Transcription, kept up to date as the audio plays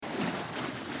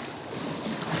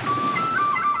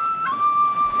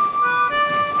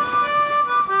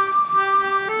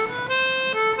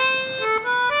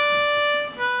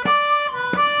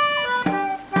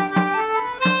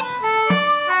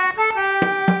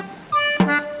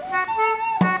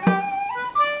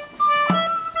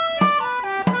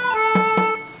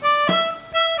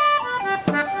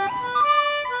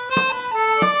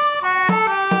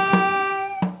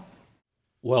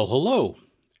Hello,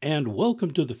 and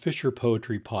welcome to the Fisher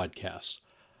Poetry Podcast,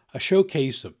 a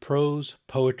showcase of prose,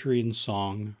 poetry, and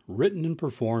song written and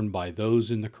performed by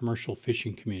those in the commercial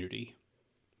fishing community.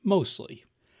 Mostly.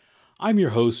 I'm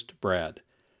your host, Brad.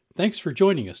 Thanks for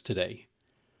joining us today.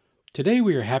 Today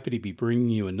we are happy to be bringing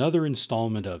you another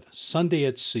installment of Sunday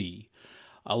at Sea,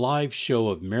 a live show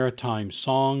of maritime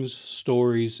songs,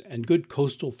 stories, and good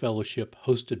coastal fellowship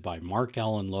hosted by Mark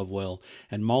Allen Lovewell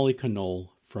and Molly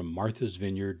Knoll from Martha's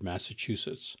Vineyard,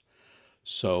 Massachusetts.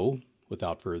 So,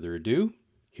 without further ado,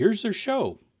 here's their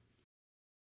show.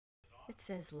 It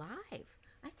says live.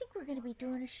 I think we're going to be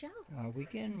doing a show. Are we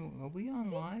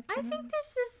on live? I think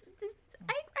there's this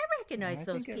I recognize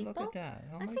those people. Look at that.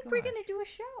 I think we're going to do a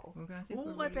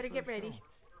show. I better get ready.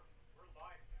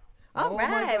 All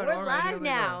right, we're live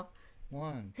now.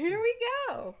 Here we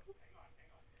go.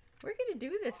 We're going to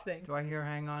do this thing. Do I hear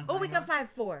hang on? Oh, we got 5,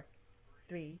 4,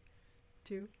 3,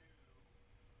 2.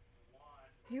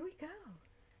 Here we go.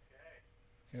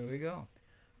 Here we go.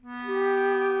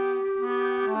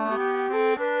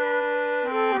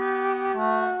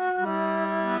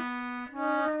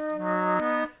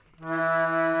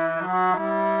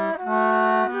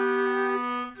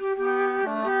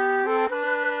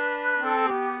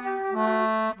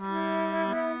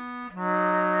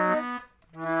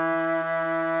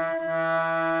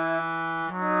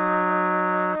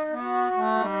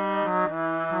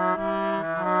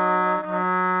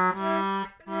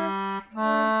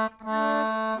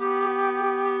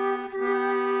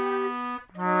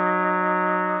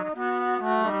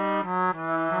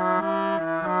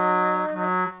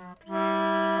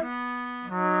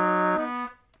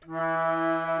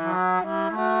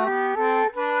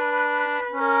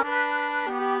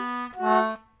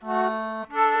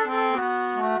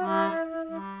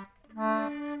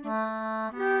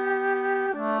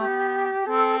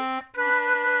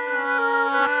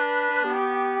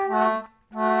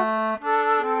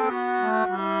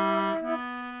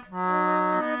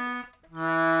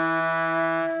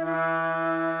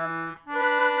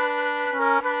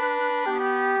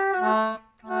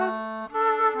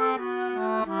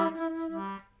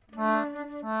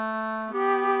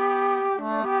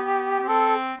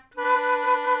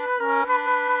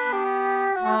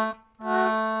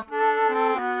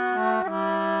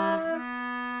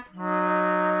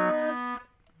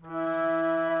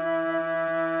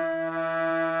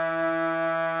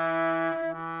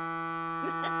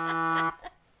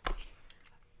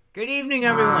 Good evening,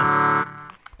 everyone.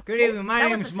 Good evening. My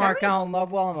name is Mark Allen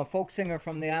Lovewell. I'm a folk singer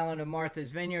from the island of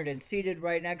Martha's Vineyard, and seated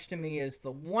right next to me is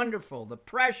the wonderful, the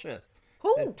precious,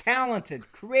 the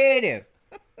talented, creative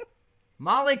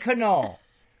Molly Knoll.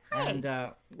 And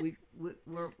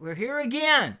we're here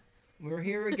again. We're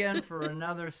here again for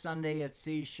another Sunday at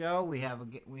Sea show. We have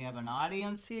an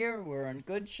audience here. We're in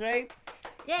good shape.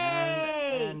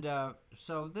 Yay! And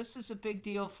so this is a big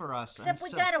deal for us. Except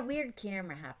we got a weird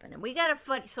camera happening. We got a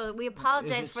funny, so we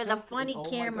apologize for the funny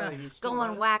camera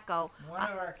going wacko. One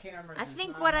of our cameras. I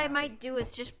think what I might do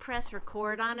is just press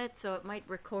record on it, so it might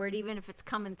record even if it's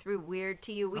coming through weird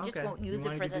to you. We just won't use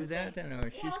it for the. Do that then,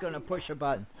 or she's going to push a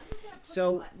button.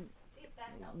 So.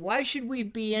 Why should we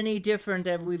be any different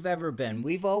than we've ever been?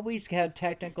 We've always had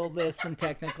technical this and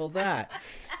technical that.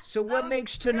 So what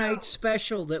makes tonight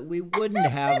special that we wouldn't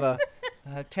have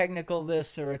a technical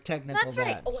this or a technical That's that?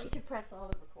 That's right. Oh, we should press all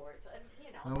the records.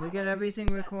 Well, we got everything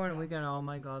recorded. We got, oh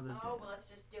my God. Well, let's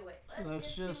just do it.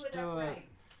 Let's just do it. Right.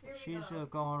 She's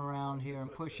going around here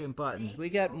and pushing buttons. We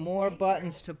got more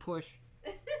buttons to push.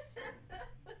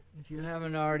 If you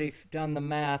haven't already done the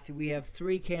math, we have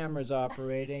 3 cameras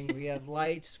operating. We have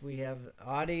lights. We have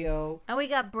audio. And we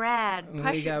got Brad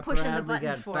pushing the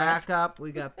buttons for us.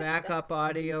 We got backup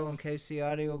audio in case the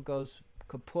audio goes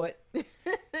kaput.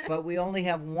 But we only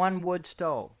have one wood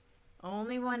stove.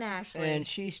 Only one, Ashley. And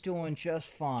she's doing just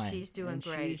fine. She's doing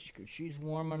great. She's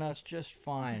warming us just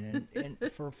fine. And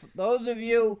for those of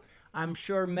you, I'm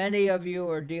sure many of you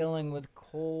are dealing with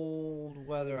cold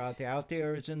weather out there. Out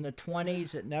there is in the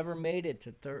 20s. It never made it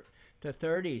to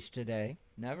 30s today.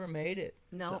 Never made it.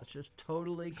 No. So it's just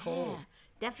totally cold. Yeah,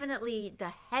 definitely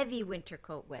the heavy winter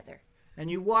coat weather.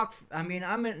 And you walk, I'm in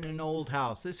an old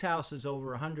house. This house is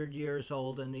over 100 years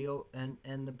old, and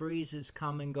the breezes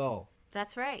come and go.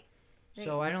 That's right.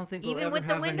 So I don't think even with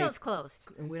the windows closed.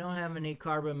 We don't have any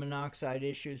carbon monoxide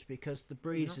issues because the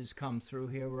breezes come through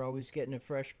here. We're always getting a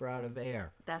fresh breath of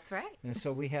air. That's right. And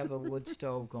so we have a wood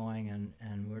stove going,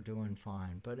 and we're doing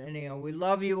fine. But anyhow, we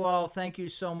love you all. Thank you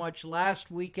so much.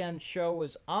 Last weekend's show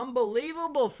was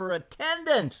unbelievable for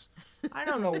attendance. I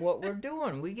don't know what we're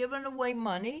doing. We giving away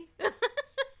money?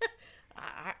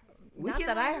 Not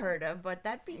that I heard of, but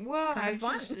that'd be kind of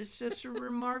fun. It's just a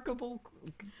remarkable.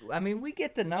 I mean, we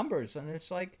get the numbers, and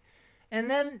it's like, and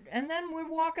then we're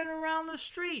walking around the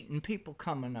street, and people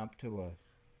coming up to us.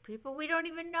 People we don't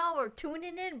even know are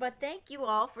tuning in, but thank you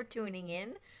all for tuning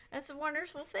in. That's a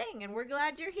wonderful thing, and we're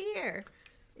glad you're here.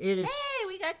 It is. Hey,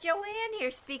 we got Joanne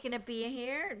here. Speaking of being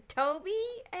here, and Toby.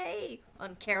 Hey,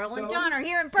 and Carol and John are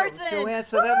here in person. Joanne,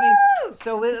 so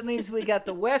that means we got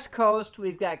the West Coast.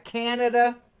 We've got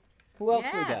Canada. Who else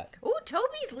we got? Oh,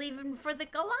 Toby's leaving for the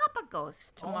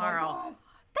Galapagos tomorrow. Oh,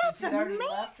 that's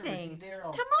amazing.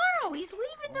 Tomorrow, he's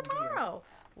leaving tomorrow.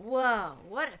 Whoa,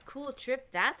 what a cool trip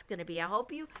that's going to be. I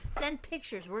hope you send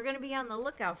pictures. We're going to be on the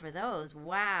lookout for those.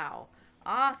 Wow.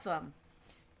 Awesome.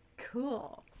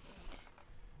 Cool.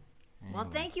 Anyway. Well,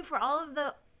 thank you for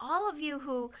all of you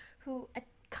who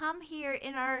come here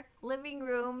in our living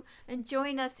room and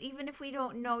join us, even if we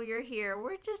don't know you're here.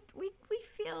 We're just we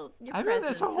feel your presence. I know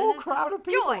there's a whole crowd of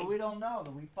people joy. We don't know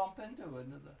that we bump into in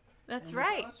the That's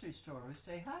right. grocery store. We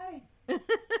say hi.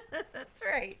 That's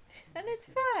right, and it's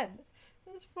fun.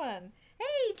 It's fun.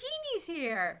 Hey, Jeannie's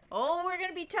here. Oh, we're going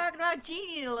to be talking about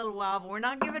Jeannie in a little while, but we're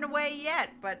not giving away yet.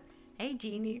 But hey,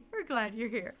 Jeannie, we're glad you're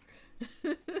here.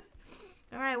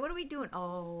 All right, what are we doing?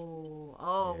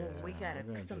 We got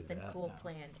something cool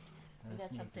planned. We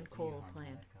got something cool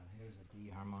planned. Here's a D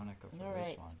harmonica for All right,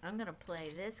 this one. I'm going to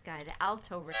play this guy, the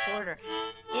alto recorder,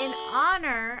 in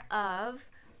honor of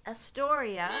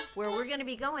Astoria, where we're going to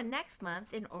be going next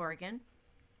month in Oregon.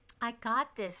 I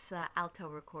got this alto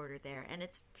recorder there, and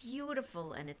it's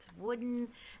beautiful, and it's wooden,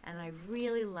 and I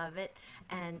really love it.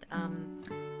 And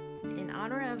in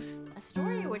honor of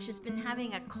Astoria, which has been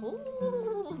having a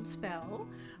cold spell,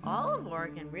 all of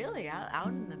Oregon, really, out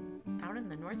in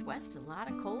the Northwest, a lot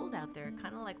of cold out there,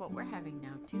 kind of like what we're having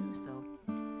now too. So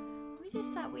we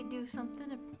just thought we'd do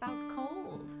something about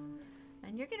cold.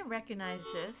 And you're going to recognize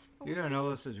this. You don't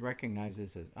know this is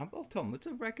recognizes as. I'll tell them. It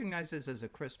recognizes as a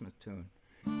Christmas tune.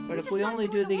 But if we only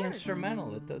do the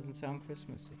instrumental, it doesn't sound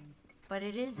Christmassy. But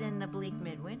it is in the bleak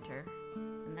midwinter,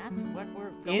 and that's what we're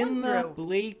going in the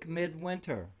bleak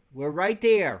midwinter. We're right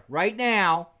there, right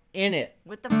now, in it.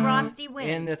 With the frosty wind.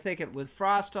 In the thicket, with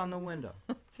frost on the window.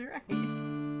 That's right.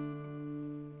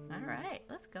 All right,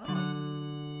 let's go.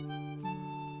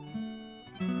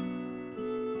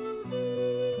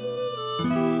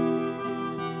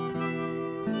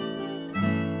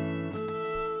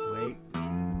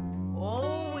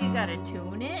 Gotta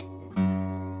tune it.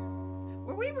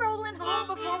 Were we rolling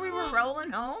home before we were rolling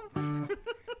home?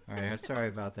 All right, sorry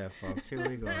about that, folks. Here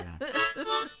we go now.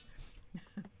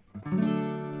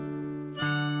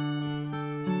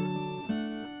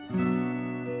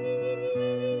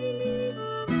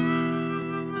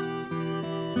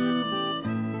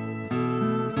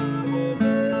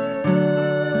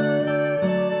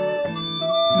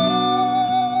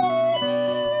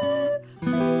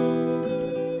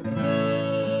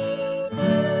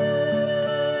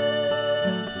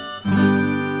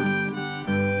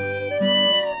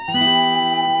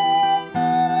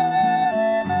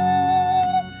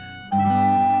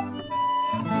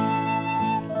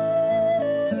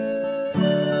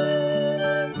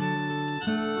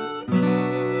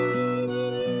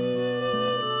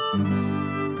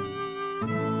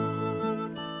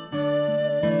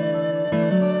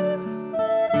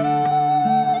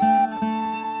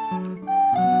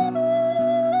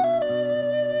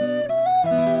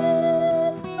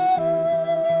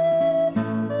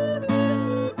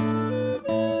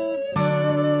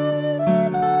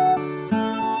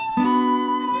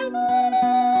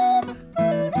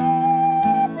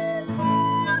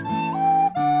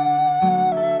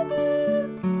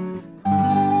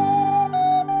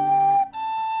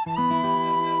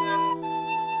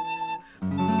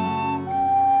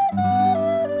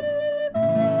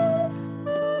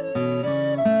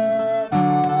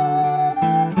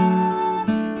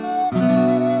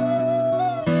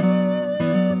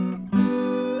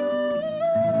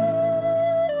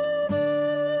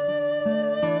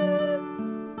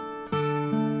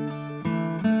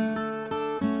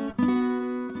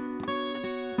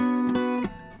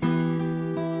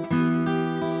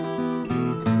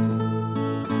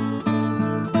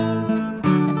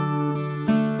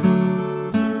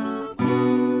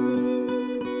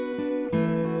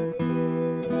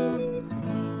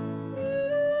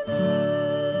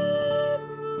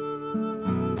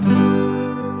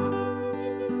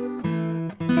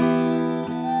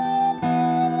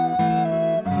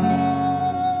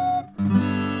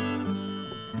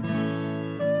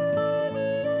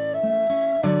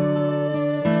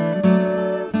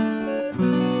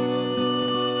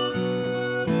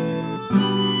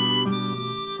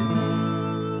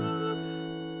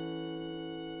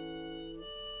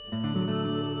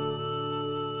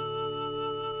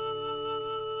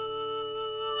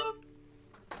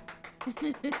 Thank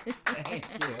you. Thank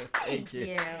you. Thank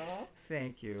you.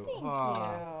 Thank you.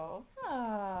 Aw.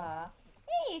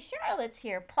 Hey, Charlotte's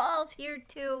here. Paul's here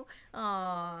too.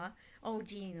 Aw. Oh,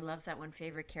 Jeannie loves that one.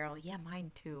 Favorite Carol. Yeah,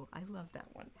 mine too. I love that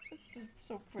one. It's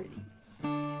so pretty.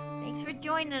 Thanks for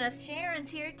joining us. Sharon's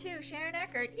here too. Sharon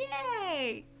Eckert.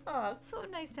 Yay! Oh, it's so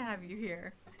nice to have you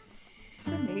here. It's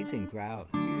an amazing crowd.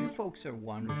 You folks are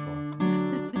wonderful.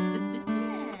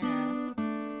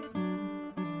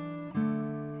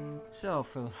 So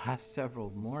for the last several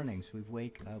mornings, we've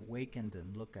awakened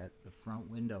and looked at the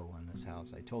front window on this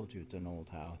house. I told you it's an old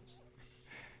house.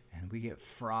 And we get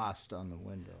frost on the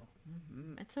window.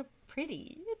 Mm-hmm. It's so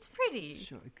pretty. It's pretty.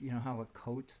 So, you know how it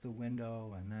coats the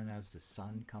window, and then as the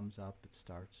sun comes up, it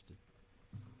starts to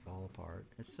fall apart.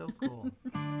 It's so cool.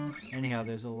 Anyhow,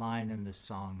 there's a line in this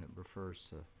song that refers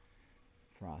to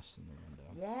frost in the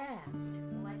window. Yeah.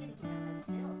 Oh, I gotta get out my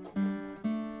fiddle for this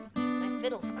one. My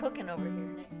fiddle's cooking over here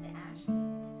next to Ash.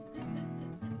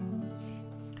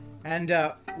 And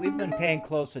we've been paying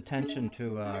close attention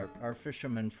to our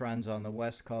fishermen friends on the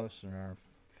West Coast and our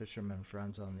fishermen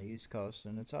friends on the East Coast,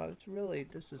 and it's really,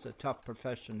 this is a tough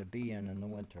profession to be in the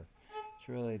winter. It's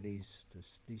really these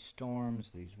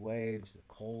storms, these waves, the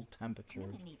cold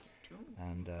temperatures,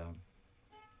 and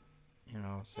you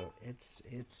know, so it's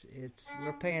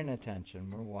we're paying attention,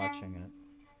 we're watching it,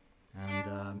 and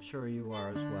I'm sure you are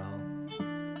as well.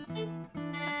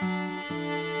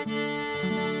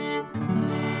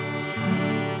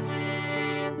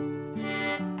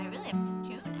 I really have to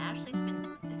tune. Ashley's been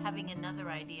having another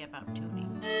idea about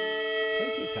tuning.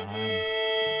 Take your time.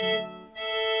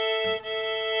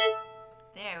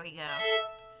 There we go.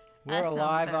 We're That a sounds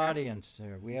live better. audience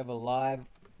here. We have a live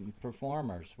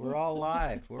performers. We're all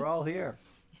live. We're all here.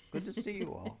 Good to see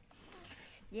you all.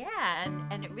 Yeah,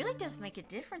 and it really does make a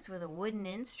difference with a wooden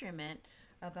instrument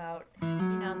about, you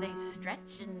know, they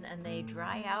stretch and they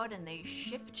dry out and they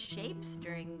shift shapes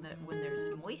during when there's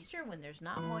moisture, when there's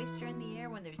not moisture in the air,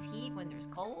 when there's heat, when there's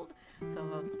cold.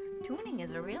 So tuning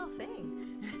is a real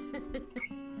thing.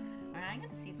 All right, I'm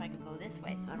going to see if I can go this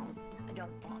way so I don't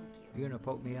bonk you. You gonna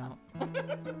poke me out? I'm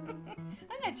going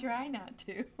to try not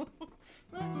to.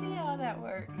 Let's see how that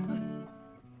works.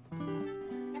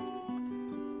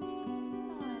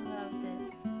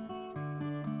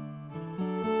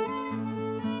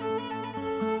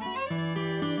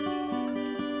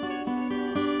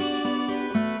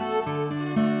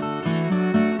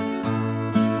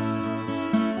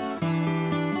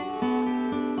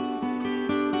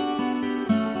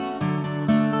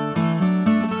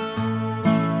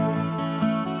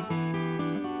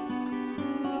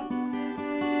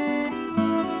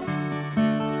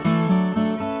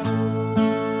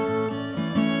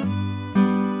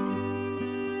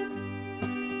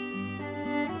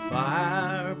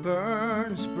 Fire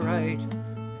burns bright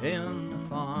in the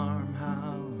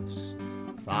farmhouse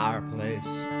fireplace.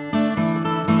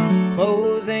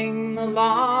 Closing the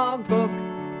logbook,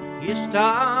 you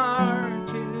start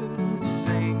to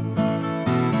sing.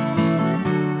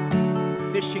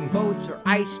 Fishing boats are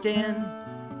iced in,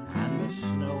 and the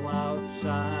snow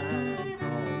outside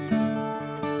calls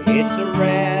me. It's a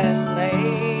red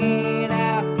late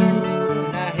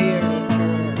afternoon, I hear a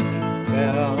church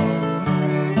bell.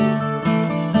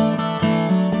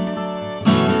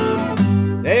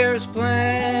 There's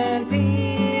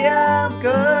plenty of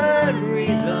good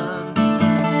reason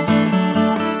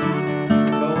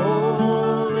to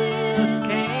hold this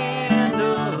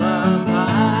candle up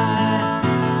high.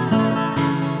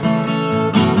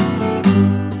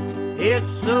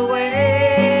 It's the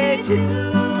way to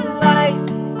light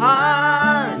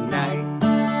our night.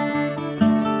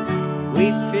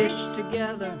 We fish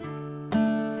together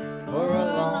for a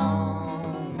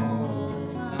long old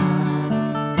time.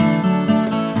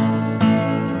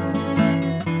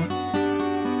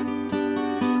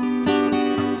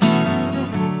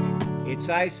 It's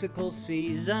icicle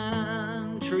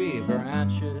season, tree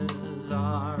branches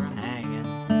are hanging.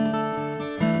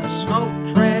 A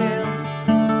smoke trail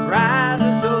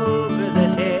rises over the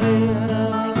hill.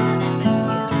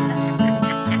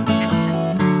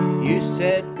 You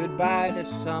said goodbye to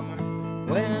summer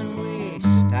when we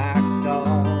stacked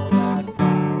all that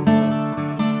firewood.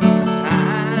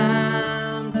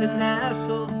 Time to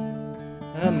nestle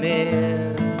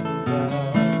amid the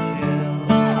chill.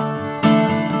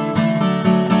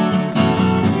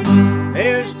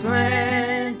 There's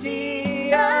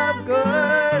plenty of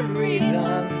good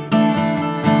reason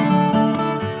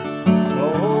to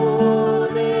hold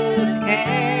this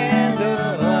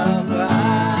candle up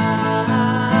high.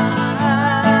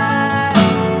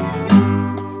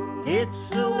 It's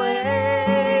the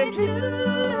way to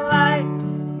light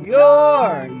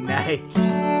your night.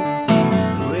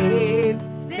 night. We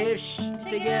fished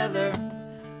together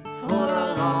for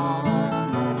a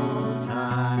long, long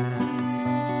time.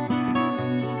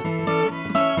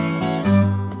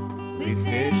 We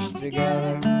fished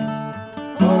together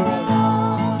for a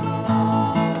long,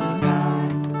 long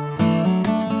time.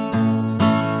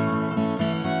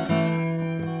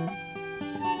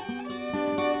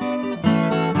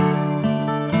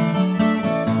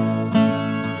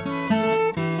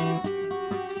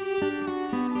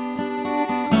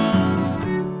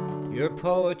 Your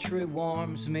poetry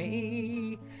warms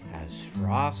me as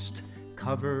frost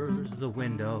covers the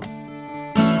window.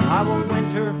 I will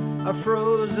winter a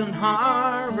frozen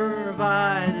harbor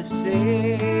by the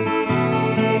sea.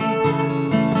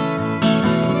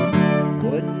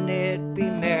 Wouldn't it be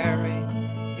merry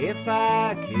if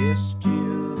I kissed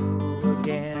you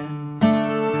again?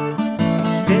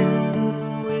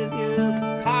 Sitting with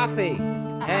your coffee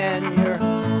and your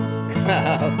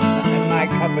cup and my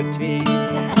cup of tea.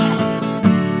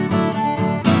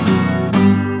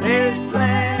 There's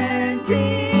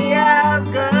plenty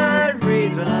of good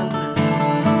reason to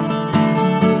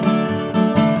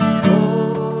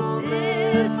hold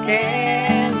this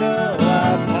candle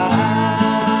up high.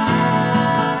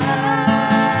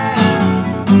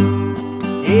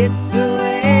 It's the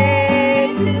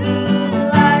way to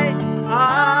light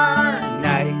our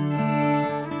night.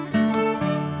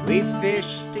 We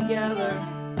fished together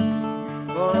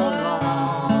for a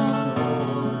long,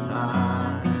 long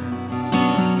time.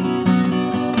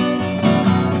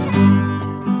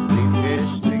 We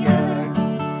fished together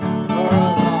for a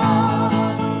long,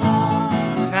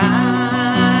 long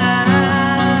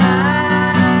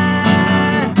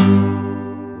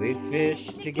time. We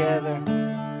fished together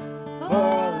for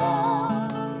a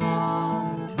long,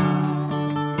 long time.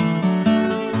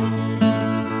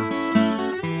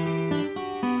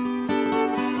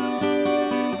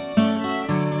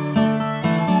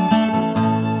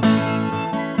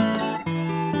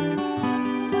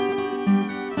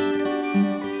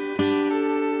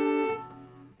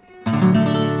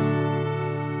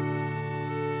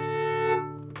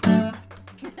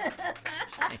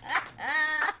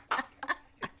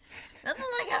 Nothing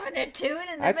like having a tune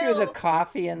in the I middle. threw the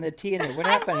coffee and the tea in it. What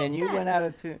happened? And you went out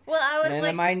of tune. Well, I was And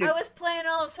like, mine- I was playing,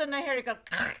 all of a sudden I heard it go.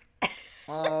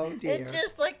 Oh dear. It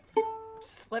just like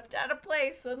slipped out of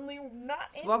place. Suddenly, not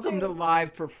into. Welcome to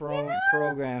live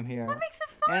program here. What makes it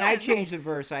fun? And I changed the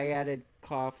verse. I added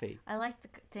coffee. I like the.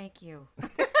 Thank you.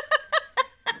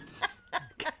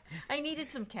 I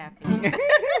needed some caffeine.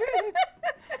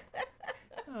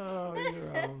 Oh,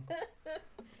 you're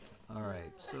all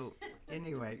right. So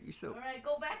anyway, All right,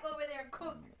 go back over there and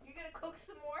cook. You're gonna cook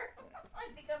some more? I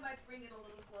think I might bring it a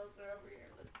little closer over here.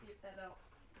 Let's see if that helps.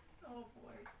 Oh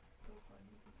boy, so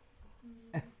funny.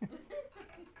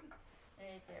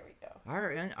 Alright, there we go.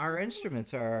 our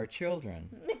instruments are our children,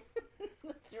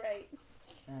 That's right.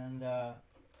 and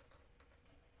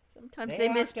Sometimes They they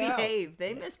act misbehave. out.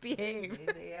 They misbehave.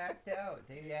 they act out.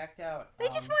 They act out. They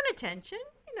just want attention,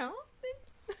 you know.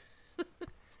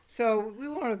 So we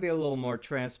want to be a little more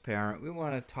transparent. We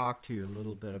want to talk to you a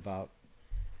little bit about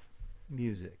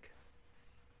music.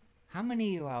 How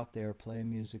many of you out there play a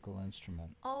musical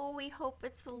instrument? Oh, we hope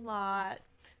it's a lot.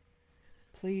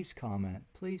 Please comment.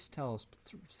 Please tell us.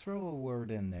 Throw a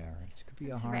word in there. It could be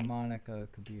That's a right. harmonica.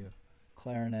 It could be a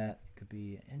clarinet. It could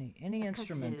be any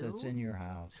instrument that's kazoo. in your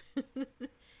house. Kazoo,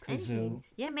 Anything.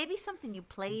 Yeah, maybe something you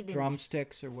played in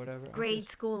drumsticks, or whatever. grade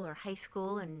school or high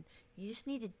school, and you just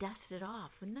need to dust it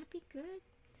off. Wouldn't that be good?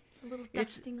 A little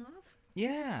It's- dusting off.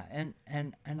 Yeah, and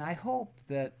I hope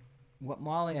that what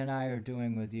Molly and I are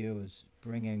doing with you is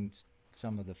bringing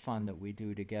some of the fun that we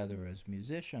do together as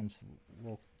musicians.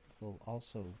 Will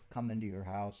also come into your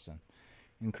house and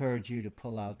encourage you to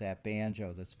pull out that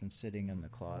banjo that's been sitting in the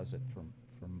closet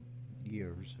from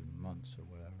years and months or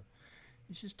whatever.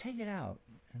 You just take it out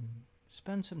and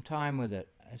spend some time with it.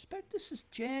 I expect this is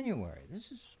January.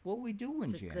 This is what we do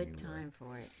in It's a January. good time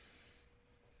for it.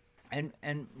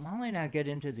 And Molly and I get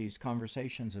into these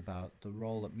conversations about the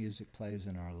role that music plays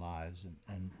in our lives,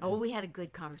 and Oh, we had a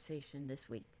good conversation this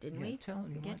week, didn't Yeah, we? you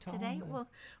wanna Get tell today? them?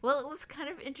 Well, it was kind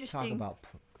of talk interesting. about.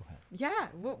 Go ahead. Yeah.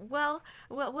 Well.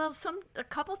 A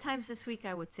couple times this week,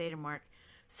 I would say to Mark,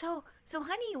 "So,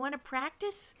 honey, you want to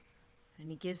practice?" And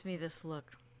he gives me this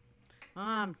look.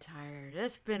 I'm tired.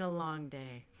 It's been a long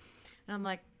day. And I'm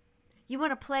like, "You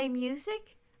want to play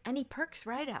music?" And he perks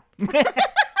right up.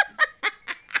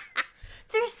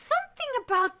 There's something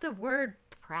about the word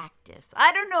practice.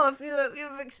 I don't know if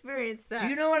you've experienced that. Do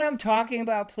you know what I'm talking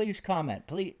about? Please comment.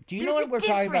 Please. Do you know There's what a we're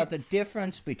talking about? The difference.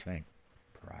 difference between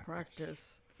practice.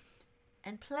 Practice.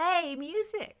 and play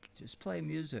music. Just play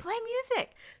music. Play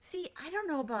music. See, I don't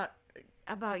know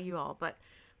about you all, but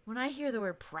when I hear the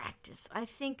word practice, I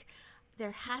think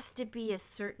there has to be a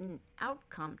certain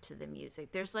outcome to the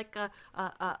music. There's like a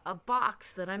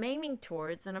box that I'm aiming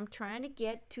towards, and I'm trying to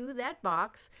get to that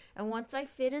box. And once I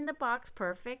fit in the box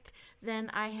perfect, then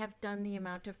I have done the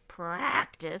amount of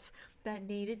practice that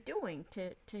needed doing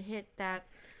to hit that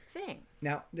thing.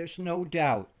 Now, there's no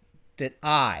doubt that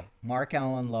I, Mark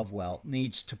Allen Lovewell,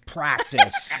 needs to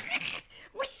practice.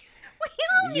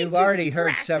 You've already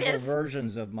heard several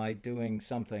versions of my doing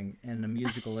something in a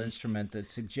musical instrument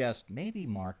that suggest maybe,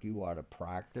 Mark, you ought to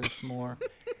practice more.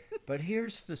 But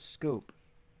here's the scoop.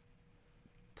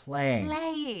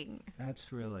 Playing.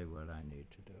 That's really what I need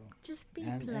to do. Just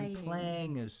playing. And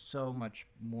playing is so much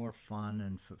more fun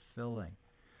and fulfilling.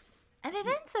 And it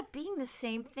ends up being the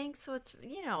same thing, so it's,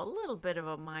 a little bit of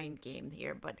a mind game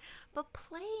here, but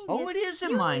playing it is a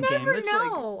mind game. You never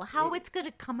know how it's going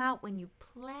to come out when you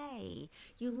play.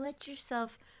 You let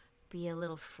yourself be a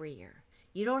little freer.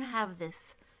 You don't have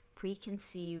this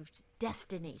preconceived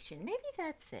destination. Maybe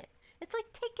that's it. It's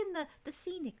like taking the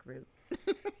scenic route.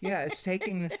 Yeah, it's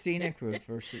taking the scenic route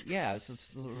versus, it's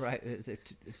right.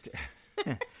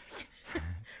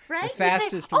 Right? The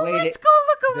fastest way let's go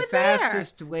look over there. The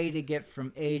fastest way to get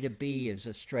from A to B is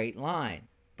a straight line.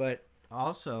 But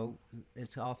also,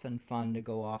 it's often fun to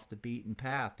go off the beaten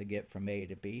path to get from A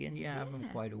to B, and having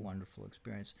quite a wonderful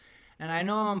experience. And I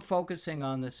know I'm focusing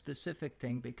on the specific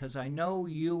thing because I know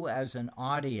you as an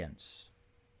audience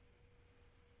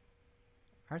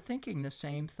are thinking the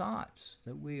same thoughts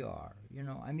that we are.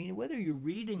 Whether you're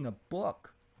reading a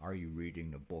book, are you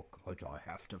reading a book because I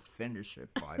have to finish it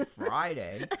by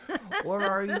Friday? Or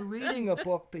are you reading a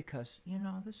book because,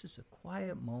 this is a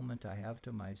quiet moment I have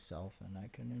to myself and I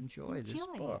can enjoy this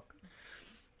book?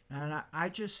 And I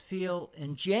just feel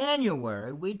in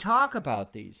January we talk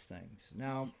about these things.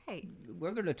 Now,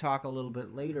 we're going to talk a little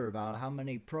bit later about how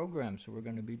many programs we're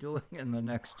going to be doing in the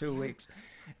next 2 weeks.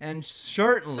 And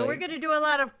certainly... So we're going to do a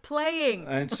lot of playing.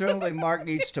 And certainly Mark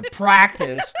needs to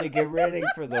practice to get ready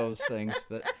for those things.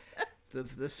 But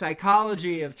the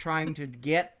psychology of trying to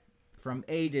get from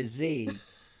A to Z,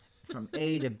 from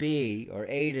A to B, or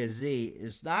A to Z,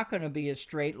 is not going to be a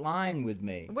straight line with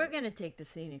me. We're going to take the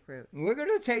scenic route. We're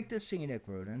going to take the scenic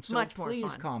route. And so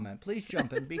please comment. Please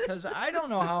jump in, because I don't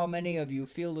know how many of you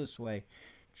feel this way.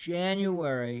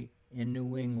 January in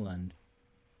New England,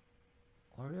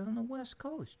 or on the West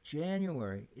Coast,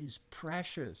 January is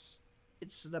precious.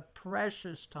 It's the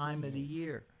precious time of the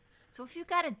year. So if you've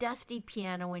got a dusty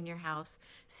piano in your house,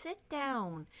 sit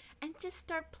down and just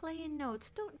start playing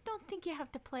notes. Don't think you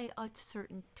have to play a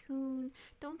certain tune.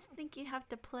 Don't think you have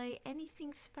to play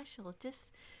anything special.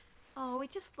 We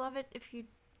just love it if you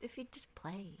just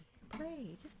play.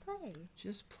 Just play.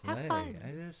 Just play. Have fun.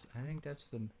 I think that's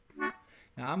the... Now,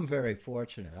 I'm very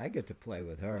fortunate. I get to play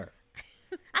with her.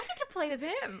 I get to play with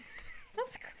him.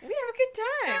 We have a good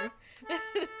time.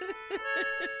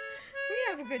 We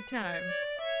have a good time.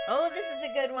 Oh, this is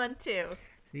a good one too.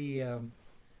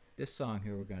 This song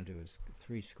here we're going to do is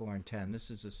 310. This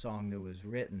is a song that was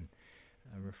written,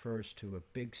 refers to a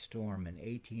big storm in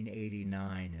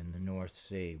 1889 in the North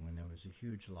Sea when there was a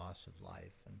huge loss of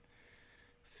life. And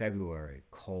February,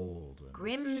 cold. And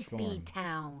Grimsby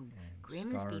town.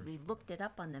 Grimsby. We looked it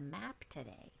up on the map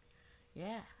today.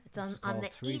 Yeah, it's on the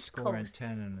East Coast.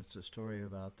 310, and it's a story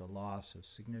about the loss of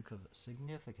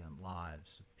significant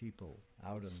lives of people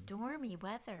out in stormy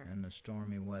weather. And the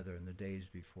stormy weather in the days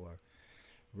before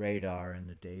radar, and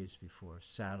the days before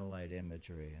satellite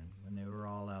imagery, and when they were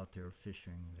all out there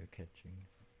fishing, they're catching.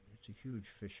 It's a huge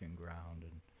fishing ground,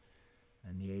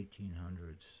 and the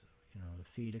 1800s, to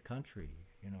feed a country,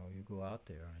 you go out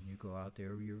there, and you go out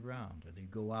there year round, and you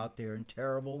go out there in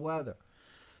terrible weather.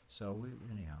 So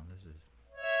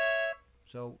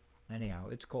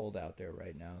it's cold out there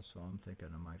right now, so I'm thinking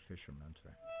of my fishermen.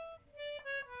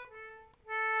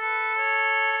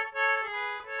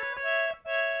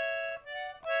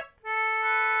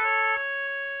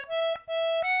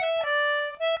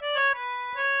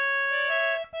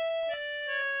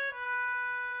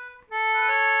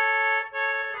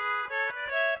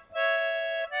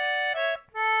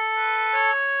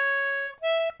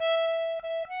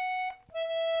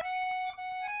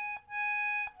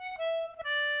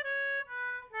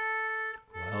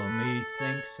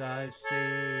 Methinks I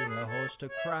see a host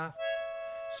of craft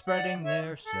spreading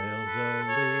their sails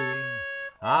a-lee.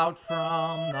 Out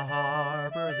from the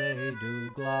harbor they do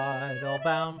glide, all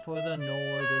bound for the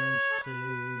northern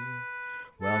sea.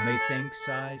 Well, methinks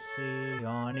I see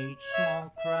on each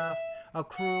small craft a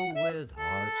crew with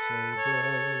hearts so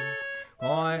brave,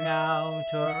 going out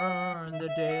to earn the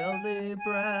daily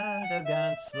bread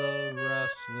against the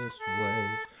restless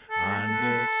waves.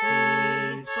 And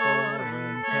it's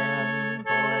 310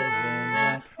 boys and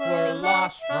men were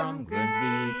lost from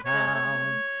Grimsby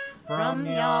town. From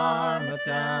Yarmouth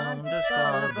down to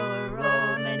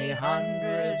Scarborough, many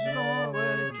hundreds more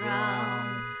were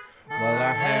drowned. Well,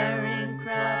 our herring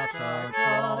crafts, our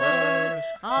trawlers,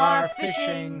 our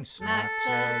fishing smacks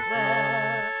as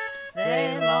well.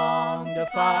 They longed to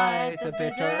fight the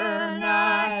bitter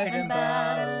night and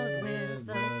battled with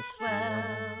the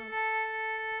swell.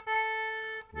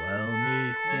 Well,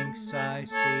 methinks I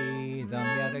see them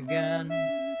yet again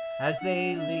as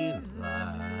they leave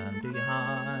land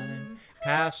behind,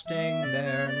 casting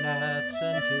their nets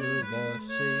into the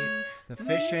sea, the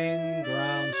fishing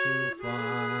grounds to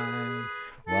find.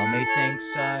 Well,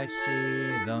 methinks I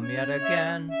see them yet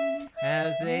again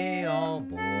as they all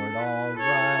board all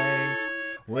right,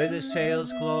 with the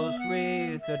sails close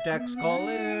reefed, the decks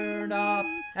cleared up,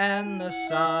 and the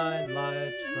side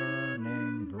lights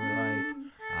burning bright.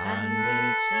 And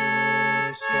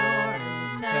it's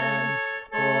 310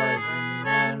 boys and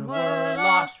men were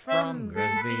lost from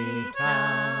Grimsby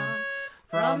town.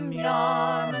 From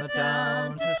Yarmouth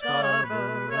down to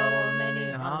Scarborough,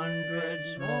 many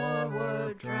hundreds more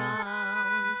were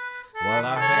drowned. While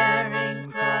our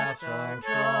herring crafts, our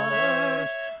trawlers,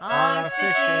 our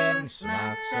fishing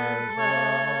smacks as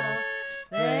well,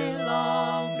 they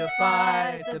long to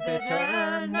fight the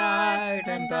bitter night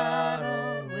and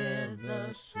battle with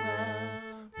the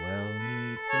swell. Well,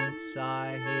 methinks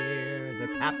I hear the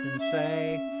captain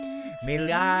say, me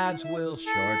lads will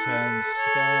shorten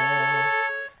sail.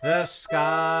 The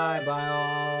sky, by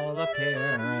all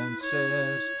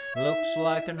appearances, looks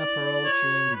like an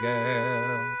approaching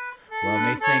gale. Well,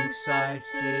 methinks I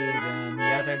see them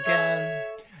yet again,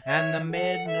 and the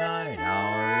midnight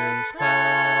hour is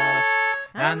past,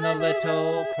 and the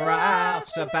little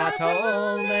crafts are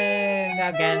battling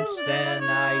against an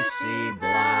icy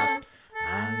blast.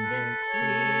 And it's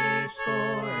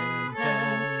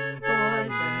 310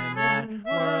 boys and men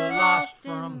were lost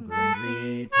from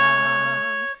Grimsby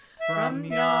town. From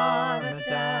Yarmouth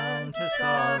down to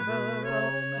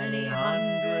Scarborough, many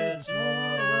hundreds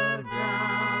more were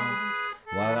drowned.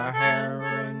 While our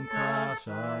herring crafts,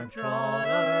 our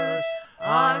trawlers,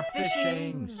 our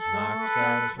fishing smacks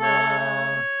as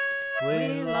well,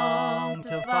 we long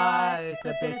to fight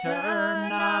the bitter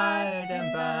night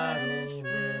and battle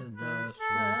with the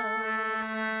swell.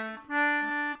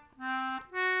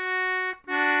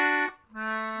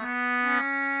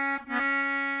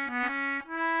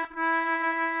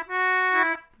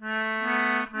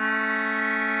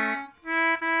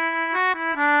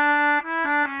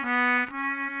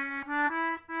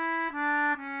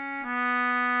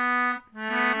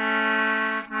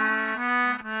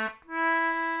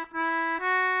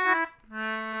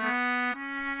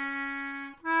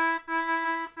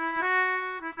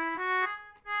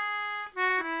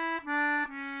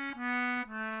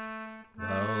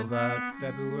 Well, that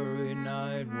February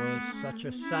night was such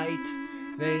a sight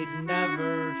they'd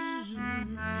never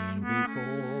seen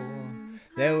before.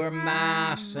 There were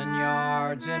masts and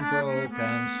yards and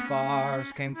broken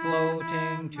spars came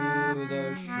floating to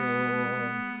the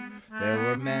shore. There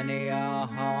were many a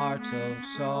heart of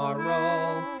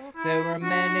sorrow, there were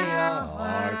many a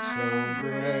heart so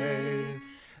brave.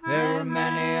 There were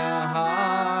many a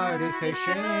hardy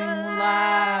fishing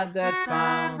lad that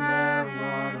found their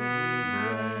watery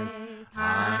grave.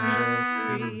 And it's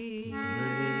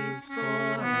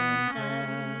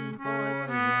 310 boys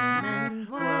and men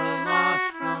were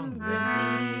lost from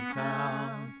Grimsby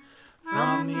town.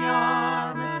 From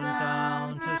Yarmouth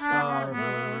down to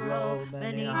Scarborough,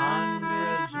 many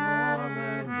hundreds more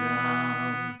were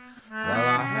drowned. While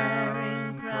our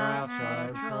herring crafts,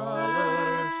 our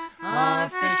trawlers, our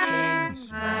fishing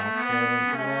smacks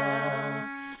as well,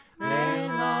 they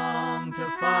long to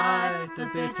fight the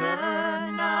bitter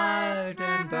night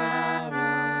and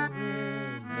battle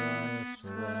with the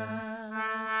swell.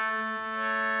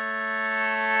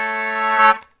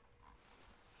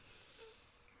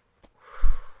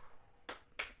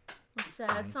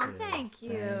 Sad song. Thank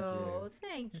you.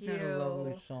 Thank you. Isn't that a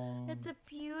lovely song? It's a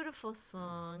beautiful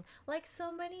song. Like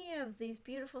so many of these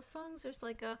beautiful songs, there's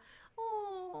like a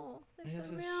there's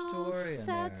a real story in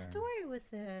sad there. story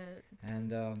with it.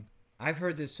 And I've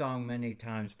heard this song many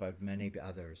times by many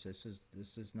others. This is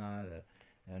not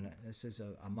this is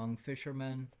among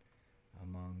fishermen,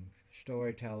 among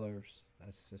storytellers.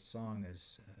 This song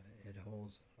is it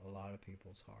holds a lot of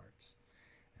people's hearts,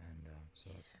 and so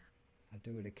I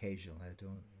do it occasionally.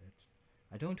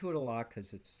 I don't do it a lot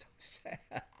because it's so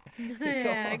sad. It's a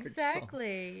Yeah, hard song.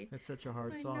 exactly. It's such a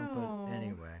hard I song, know. but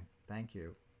anyway, thank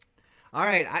you. All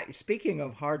right, speaking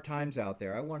of hard times out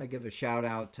there, I want to give a shout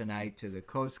out tonight to the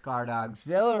Coast Guard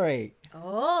Auxiliary.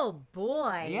 Oh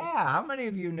boy. Yeah, how many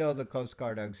of you know the Coast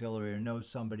Guard Auxiliary or know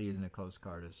somebody in the Coast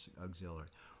Guard Auxiliary?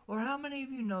 Or how many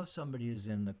of you know somebody is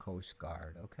in the Coast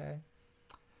Guard, okay?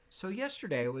 So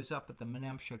yesterday I was up at the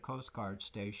Menemsha Coast Guard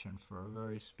Station for a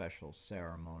very special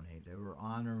ceremony. They were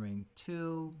honoring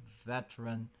two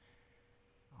veteran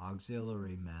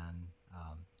auxiliary men,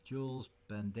 Jules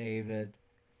Ben David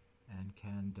and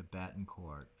Ken de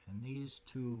Betancourt. And these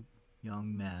two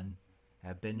young men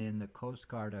have been in the Coast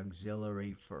Guard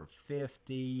Auxiliary for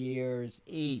 50 years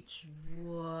each,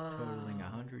 Whoa. totaling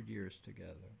 100 years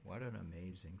together. What an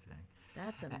amazing thing.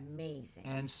 That's amazing.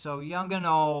 And so young and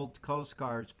old Coast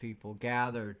Guards people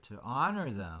gathered to honor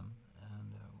them.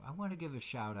 And I want to give a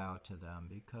shout out to them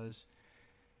because,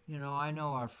 you know, I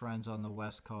know our friends on the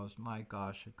West Coast, my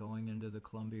gosh, going into the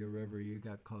Columbia River, you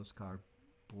got Coast Guard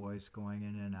boys going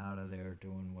in and out of there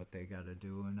doing what they got to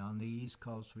do. And on the East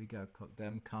Coast, we got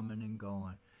them coming and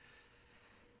going.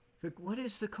 What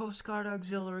is the Coast Guard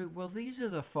Auxiliary? Well, these are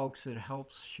the folks that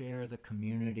help share the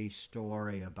community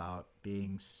story about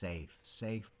being safe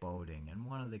boating. And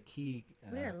one of the key...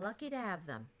 We're lucky to have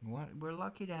them. We're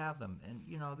lucky to have them. And,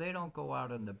 you know, they don't go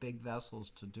out on the big vessels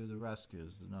to do the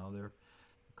rescues. No, the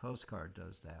Coast Guard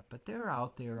does that. But they're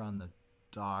out there on the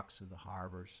docks of the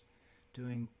harbors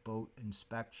doing boat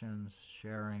inspections,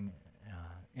 sharing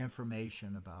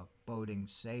information about boating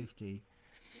safety.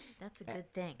 That's a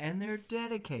good thing. And they're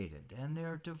dedicated and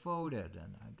they're devoted.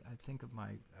 And I think of my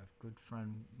good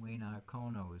friend Wayne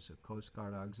Iacono, who's a Coast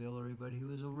Guard Auxiliary, but he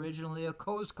was originally a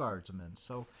Coast Guardsman.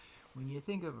 So when you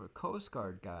think of a Coast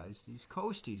Guard guys, these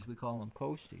coasties, we call them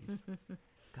coasties.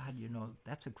 God, you know,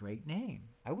 that's a great name.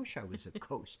 I wish I was a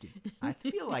coastie. I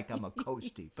feel like I'm a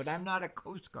coastie, but I'm not a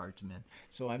Coast Guardsman,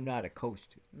 so I'm not a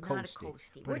coastie. Not a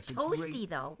coastie. We're toasty,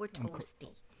 though. We're toasty.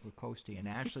 We're coasty, and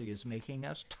Ashley is making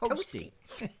us toasty.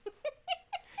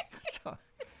 But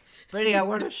anyway, I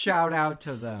want to shout out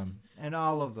to them and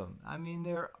all of them. I mean,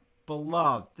 they're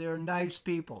beloved. They're nice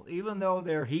people, even though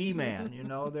they're He-Man. You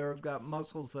know, they've got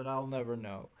muscles that I'll never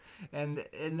know, and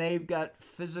they've got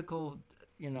physical,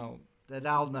 you know, that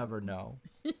I'll never know,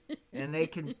 and they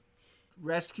can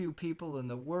rescue people in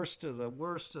the worst of the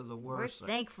worst of the worst. We're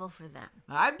thankful for them.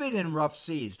 I've been in rough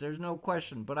seas, there's no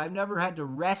question, but I've never had to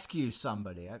rescue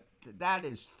somebody. That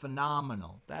is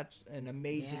phenomenal. That's an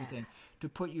amazing thing, to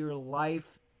put your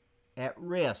life at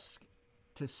risk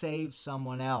to save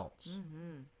someone else.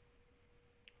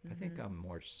 I think I'm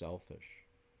more selfish.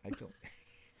 I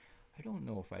don't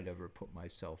know if I'd ever put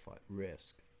myself at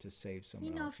risk to save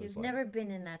someone else's life. You know, if you've never been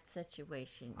in that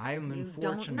situation, I am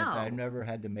unfortunate that I've never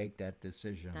had to make that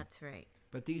decision. That's right.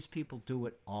 But these people do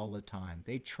it all the time.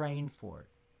 They train for it,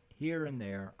 here and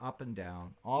there, up and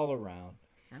down, all around.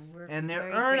 And they're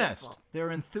earnest. Grateful.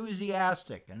 They're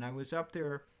enthusiastic. And I was up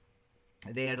there.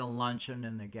 They had a luncheon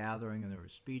and a gathering, and there were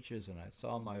speeches, and I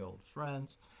saw my old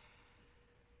friends,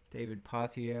 David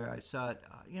Pothier. I saw it,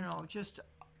 you know, just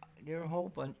there are a whole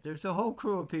bunch. There's a whole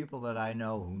crew of people that I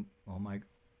know who, oh my,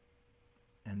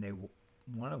 and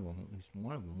one of them, at least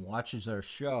one of them, watches our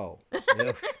show.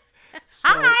 So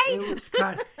Hi. It was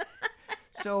kind of,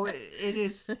 so it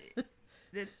is.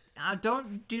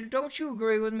 Don't you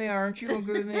agree with me? Aren't you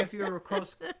agree with me if you're a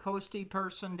coasty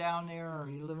person down there, or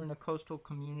you live in a coastal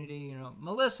community? You know,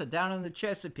 Melissa down in the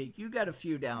Chesapeake, you got a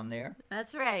few down there.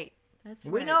 That's right. That's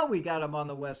right. We know we got them on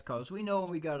the West Coast. We know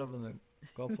we got them in the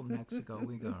Gulf of Mexico.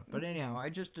 We got them. But anyhow,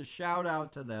 just a shout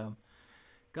out to them.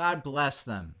 God bless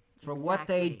them for what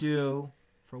they do,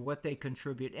 for what they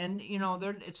contribute. And, you know,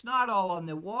 it's not all on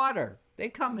the water. They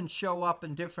come and show up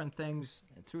in different things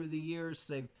through the years.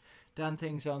 They've done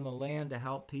things on the land to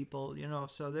help people, you know,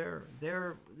 so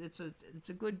it's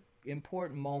a good,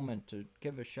 important moment to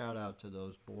give a shout out to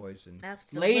those boys and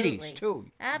ladies too.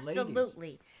 Absolutely.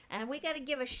 Ladies. And we got to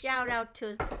give a shout out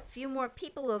to a few more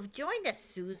people who have joined us.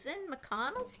 Susan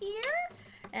McConnell's here,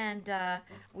 and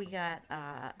we got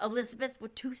Elizabeth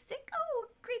Watusik. Oh,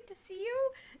 great to see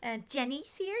you. And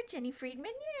Jenny's here, Jenny Friedman.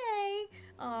 Yay.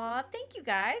 Aw, thank you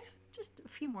guys. Just a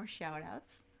few more shout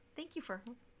outs. Thank you for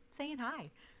saying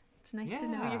hi. It's nice to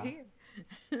know you're here.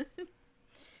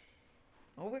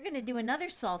 Well, we're going to do another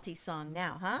salty song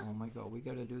now, huh? Oh, my God. We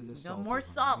got to do this. No, more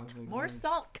salt. More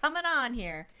salt coming on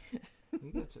here. we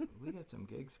got some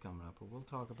gigs coming up, but we'll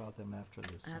talk about them after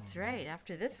this song. That's right,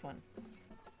 after this one.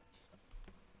 Let's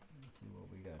see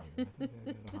what we got here. I think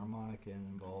I got a harmonica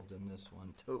involved in this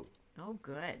one, too. Oh,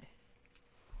 good.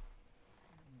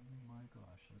 Oh, my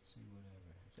gosh. Let's see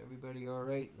whatever. Is everybody all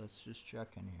right? Let's just check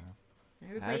in here.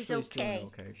 Everybody's Ashley's okay.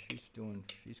 doing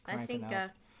okay. She's I cranking think, out.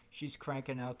 She's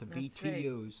cranking out the that's right.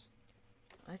 BTUs.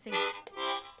 I think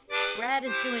Brad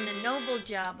is doing a noble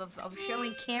job of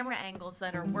showing camera angles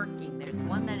that are working. There's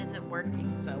one that isn't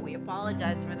working, so we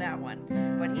apologize for that one.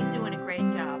 But he's doing a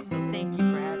great job, so thank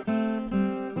you, Brad.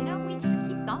 You know, we just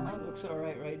keep going. That looks all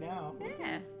right now.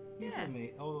 Yeah. He's Yeah. in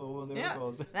me. Oh, there Yeah. it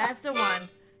goes. That's the one.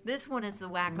 This one is the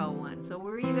wacko one. So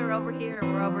we're either over here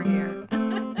or we're over here.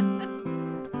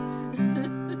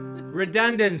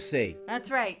 Redundancy. That's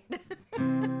right.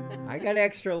 I got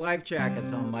extra life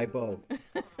jackets on my boat.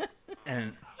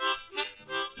 And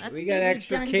That's we got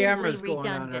extra redundantly cameras going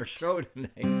on our redundant. show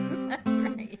tonight. That's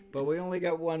right. But we only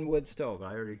got one wood stove.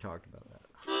 I already talked about that.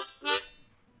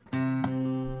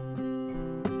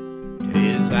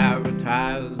 Tis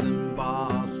advertised in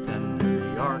Boston,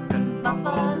 New York, and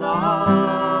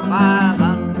Buffalo.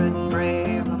 500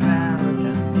 brave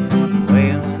Americans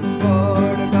wailing for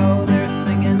to go. They're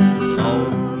singing,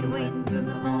 "Blow your winds in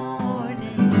the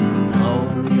morning, blow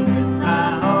your winds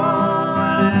high-ho."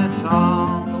 That's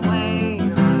all the way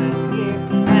you're running here,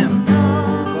 and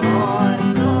blow, boys,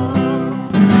 blow.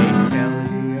 They tell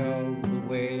you of the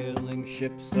whaling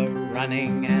ships are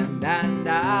running and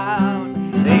out.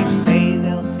 They say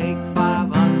they'll take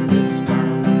 500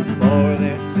 sperm before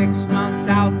they're 6 months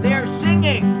out. They're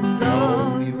singing,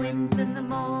 blow your winds in the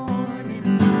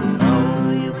morning,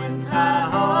 blow your winds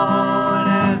high-ho.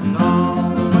 That's all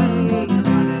the way you're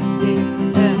running, dear,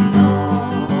 and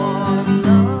blow,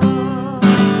 blow.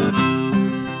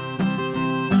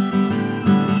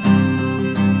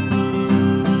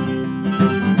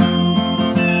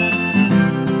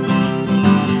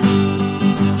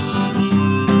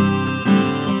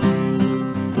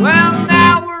 Well,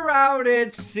 now we're out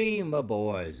at sea, my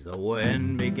boys. The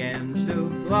wind begins to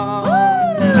blow,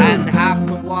 and half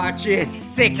the watch is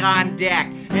sick on deck,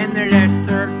 and they're just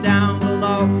dirt down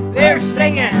below. They're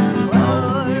singing,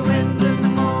 blow your winds in the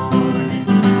morning,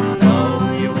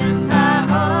 blow your winds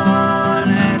high-ho.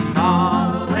 That's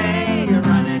all the way you're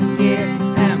running here,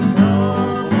 and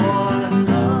blow, boys,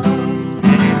 blow.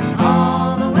 And it's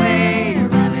all the way you're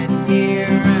running here,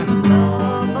 and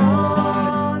blow,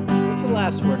 boys. What's the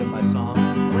last word of my song?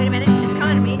 Wait a minute. It's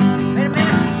coming to me. Wait a minute.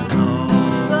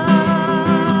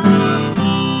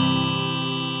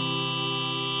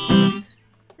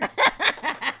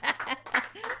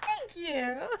 Thank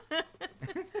you.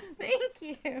 Thank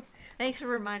you. Thanks for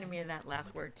reminding me of that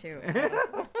last word, too.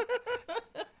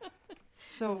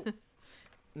 So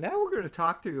now we're going to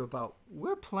talk to you about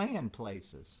we're playing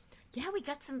places. Yeah, we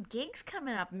got some gigs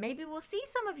coming up. Maybe we'll see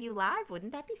some of you live.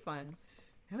 Wouldn't that be fun?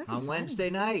 That would be On fun. Wednesday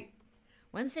night,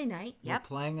 Wednesday night. Yep. we're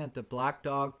playing at the Black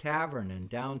Dog Tavern in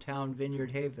downtown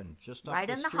Vineyard Haven, just up Right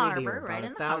the in the street harbor, here, right about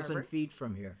in the 1,000 harbor. feet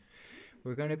from here.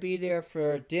 We're going to be there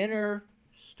for dinner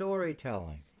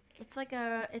storytelling. It's like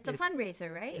a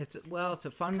fundraiser, right? It's a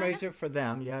fundraiser for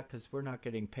them, yeah, because we're not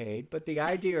getting paid. But the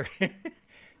idea,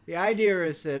 the idea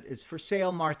is that it's for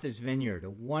sale Martha's Vineyard,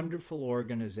 a wonderful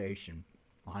organization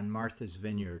on Martha's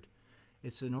Vineyard.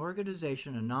 It's an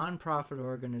organization, a nonprofit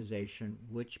organization,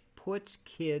 which puts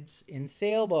kids in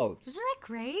sailboats. Isn't that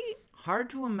great? Hard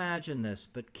to imagine this,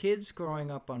 but kids growing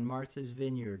up on Martha's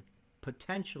Vineyard,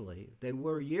 potentially, they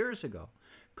were years ago,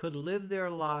 could live their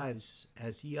lives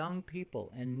as young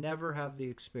people and never have the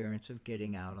experience of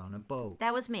getting out on a boat.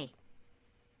 That was me.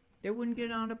 They wouldn't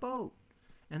get on a boat.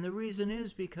 And the reason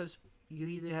is because you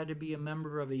either had to be a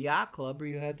member of a yacht club or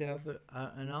you had to have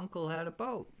an uncle had a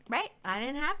boat. Right. I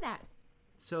didn't have that.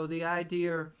 So the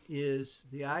idea is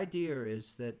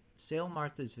that Sail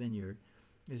Martha's Vineyard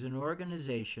is an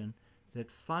organization that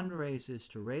fundraises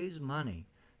to raise money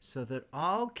so that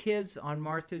all kids on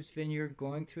Martha's Vineyard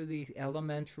going through the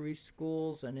elementary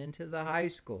schools and into the high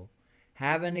school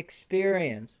have an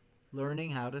experience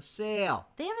learning how to sail.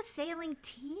 They have a sailing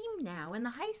team now in the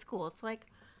high school. It's like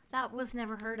that was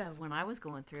never heard of when I was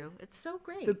going through. It's so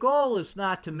great. The goal is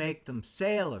not to make them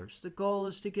sailors. The goal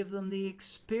is to give them the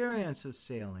experience of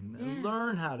sailing, Yeah.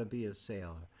 learn how to be a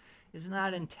sailor. It's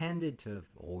not intended to,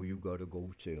 you got to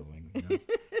go sailing. You know?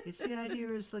 It's the idea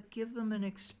is like give them an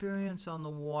experience on the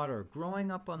water, growing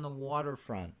up on the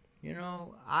waterfront. You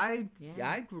know, I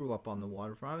grew up on the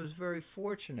waterfront. I was very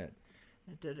fortunate.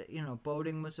 That, you know,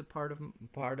 boating was a part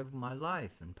of my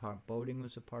life, and boating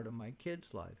was a part of my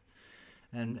kids' life.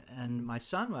 And my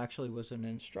son actually was an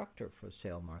instructor for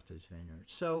Sail Martha's Vineyard.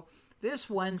 So this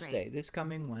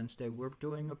coming Wednesday, we're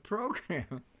doing a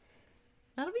program.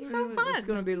 That'll be so fun. It's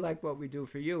going to be like what we do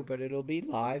for you, but it'll be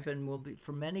live and will be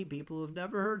for many people who've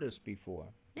never heard us before.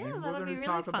 Yeah, and we're that'll be going to really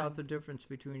talk fun. about the difference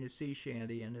between a sea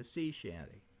shanty and a sea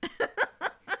shanty.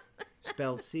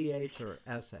 spelled C-H or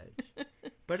S-H.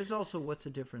 But it's also, what's the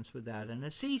difference with that and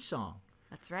a sea song?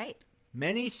 That's right.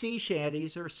 Many sea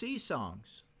shanties are sea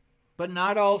songs, but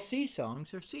not all sea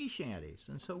songs are sea shanties.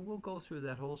 And so we'll go through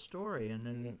that whole story in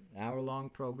an hour-long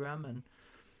program,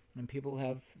 and people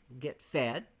get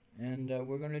fed, and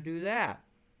we're going to do that.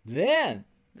 Then,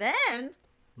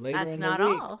 later that's in not the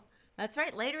week. all. That's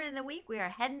right. Later in the week, we are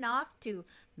heading off to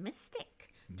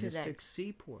Mystic to the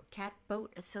Seaport Catboat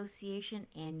Association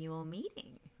annual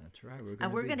meeting. That's right.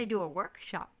 We're going to do a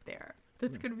workshop there.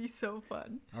 That's going to be so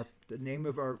fun. The name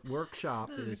of our workshop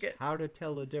is good. How to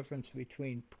Tell the Difference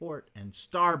Between Port and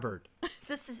Starboard.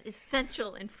 This is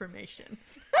essential information.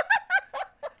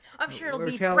 I'm sure it'll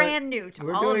We're be brand new to all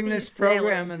of these We're doing this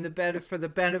program sailors. for the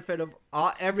benefit of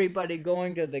everybody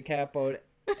going to the Catboat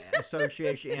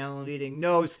Association annual meeting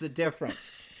knows the difference.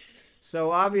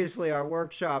 So obviously our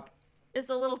workshop is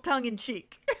a little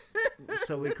tongue-in-cheek.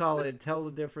 So we call it Tell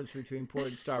the Difference Between Port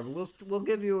and Starboard. We'll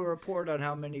give you a report on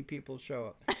how many people show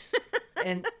up.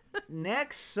 And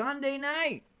next Sunday,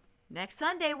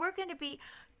 we're going to be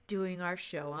doing our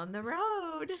show on the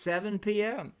road. 7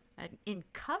 p.m. In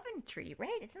Coventry,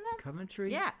 right? Isn't that?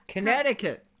 Coventry? Yeah.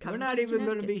 Connecticut. Coventry, We're not even going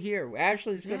to Connecticut. be here.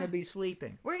 Ashley's going to be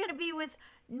sleeping. We're going to be with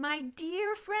my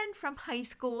dear friend from high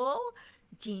school,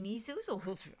 Jeannie Zuzel,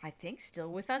 who's, I think,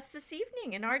 still with us this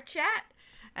evening in our chat.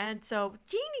 And so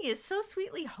Jeannie is so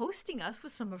sweetly hosting us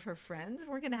with some of her friends.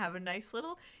 We're going to have a nice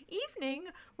little evening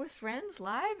with friends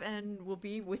live, and we'll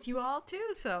be with you all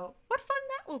too. So what fun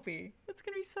that will be. It's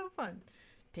going to be so fun.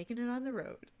 Taking it on the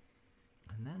road.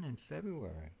 And then in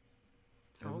February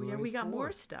We got 4th,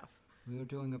 more stuff. We are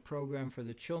doing a program for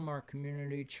the Chilmark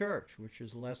Community Church, which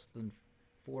is less than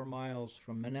 4 miles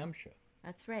from Menemsha.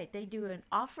 That's right. They do an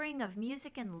offering of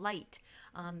music and light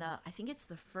on I think it's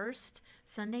the first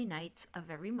Sunday nights of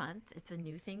every month. It's a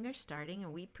new thing they're starting,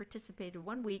 and we participated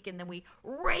 1 week, and then we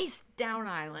raced down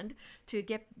island to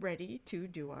get ready to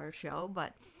do our show.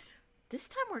 But this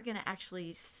time we're going to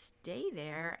actually stay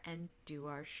there and do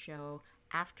our show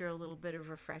after a little bit of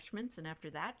refreshments and after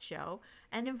that show,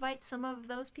 and invite some of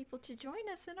those people to join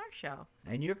us in our show.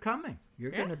 And you're coming.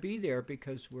 You're going to be there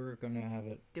because we're going to have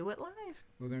it. Do it live.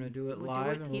 We're going to do it We'll live,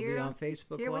 do it and we'll be on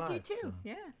Facebook here Live. with you too. So.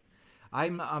 Yeah.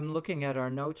 I'm looking at our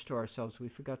notes to ourselves. We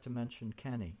forgot to mention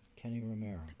Kenny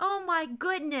Romero. Oh my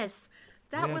goodness.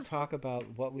 We didn't talk about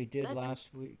what we did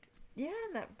last week. Yeah,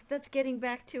 that's getting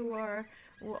back to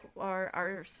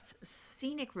our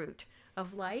scenic route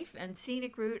of life and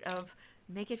scenic route of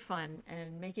make it fun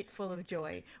and make it full of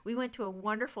joy. We went to a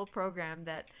wonderful program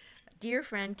that dear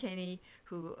friend Kenny,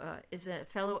 who is a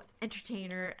fellow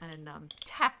entertainer and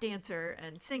tap dancer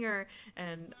and singer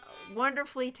and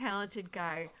wonderfully talented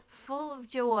guy, full of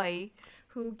joy,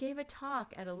 who gave a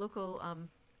talk at a local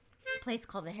place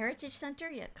called the Heritage Center,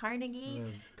 Carnegie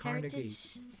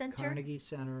Heritage Center. Carnegie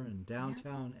Center in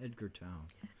downtown Edgartown.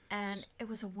 And it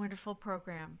was a wonderful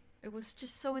program. It was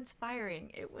just so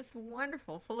inspiring. It was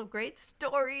wonderful, full of great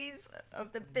stories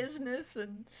of the business,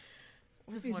 and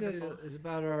it was wonderful. He's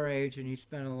about our age, and he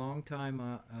spent a long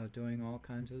time doing all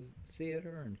kinds of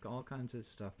theater and all kinds of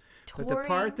stuff. Touring. But the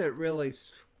part that really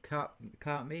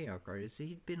caught me off guard is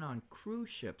he'd been on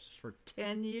cruise ships for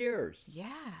 10 years.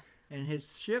 Yeah. And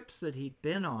his ships that he'd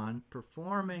been on,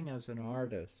 performing as an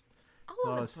artist,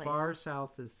 All over as the place. far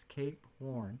south as Cape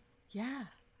Horn. Yeah.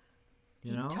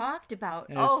 You know? Talked about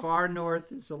and as far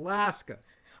north as Alaska.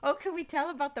 Oh, can we tell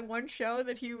about the one show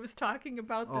that he was talking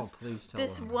about? This, please tell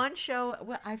This them. one show,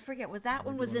 well, I forget. Well, that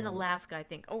one was in Alaska, I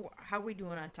think. Oh, how are we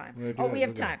doing on time? We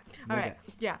have time. All right.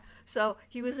 Yeah. So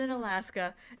he was in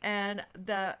Alaska, and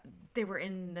they were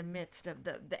in the midst of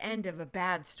the end of a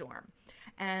bad storm.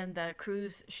 And the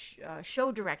cruise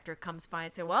show director comes by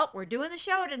and says, well, we're doing the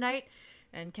show tonight.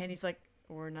 And Kenny's like,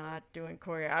 we're not doing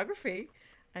choreography.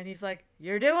 And he's like,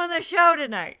 you're doing the show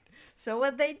tonight. So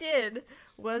what they did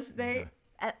was the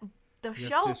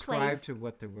show place to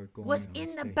what they were going was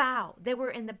in the bow. They were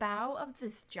in the bow of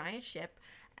this giant ship,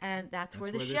 and that's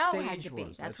where the show had to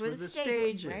be. That's where the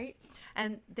stage was, right?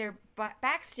 And their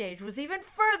backstage was even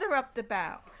further up the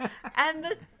bow. And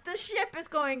the ship is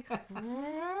going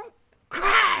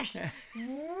crash,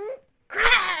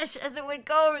 crash, as it would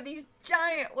go over these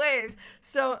giant waves.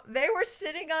 So they were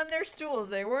sitting on their stools.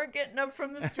 They weren't getting up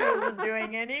from the stools and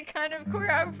doing any kind of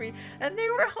choreography. And they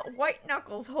were white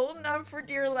knuckles holding on for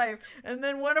dear life. And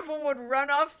then one of them would run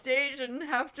off stage and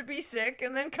have to be sick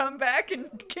and then come back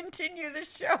and continue the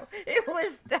show. It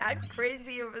was that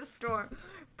crazy of a storm.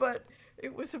 But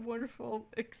it was a wonderful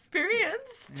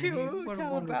experience to what a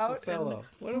tell wonderful about. fellow.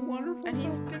 What a wonderful And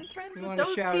he's fellow. been friends We with wanna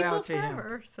those shout people out to him.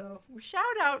 forever. So shout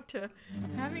out to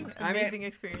having amazing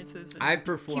experiences. And I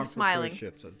performed keep for smiling. cruise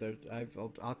ships.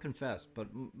 I'll confess, but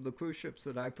the cruise ships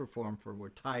that I performed for were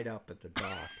tied up at the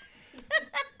dock.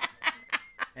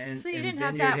 And So you in didn't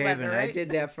have Vineyard that Haven, weather, I right? did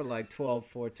that for like 12,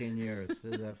 14 years.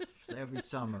 Did that every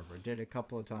summer. I did it a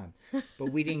couple of times,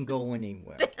 but we didn't go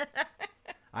anywhere.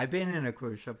 I've been in a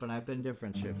cruise ship and I've been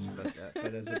different ships, but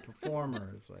as a performer,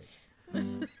 it's like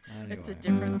anyway. It's a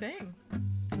different thing.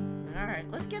 All right,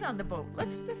 let's get on the boat.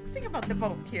 Let's sing about the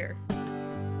boat here.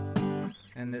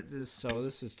 And this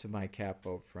is to my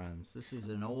catboat friends. This is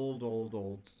an old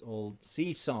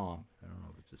sea song. I don't know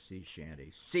if it's a sea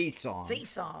shanty. Sea song. Sea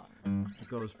song. It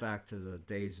goes back to the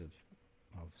days of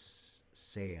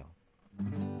sail,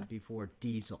 before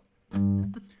diesel.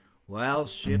 Well,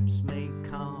 ships may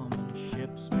come and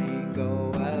ships may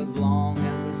go as long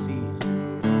as the seas.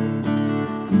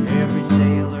 Every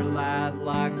sailor lad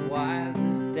likewise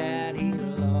his dad, he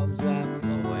loves that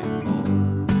flowing boat.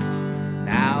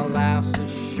 Now laughs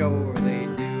ashore, they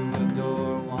do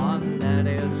adore one that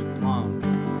is plumb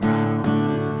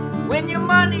round. When your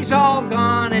money's all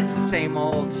gone, it's the same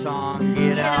old song.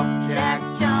 Get up, Jack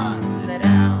John, sit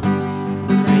down.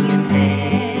 Singing,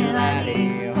 hey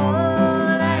laddie, oh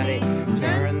laddie,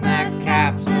 turn that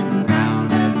capstan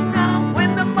round and round.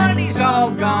 When the money's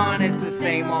all gone, it's the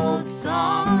same old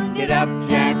song. Get up,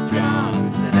 Jack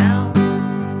John, sit down.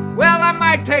 Well, I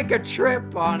might take a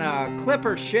trip on a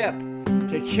clipper ship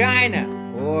to China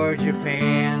or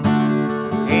Japan.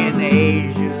 In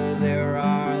Asia there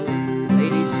are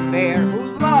ladies fair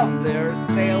who love their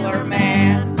sailor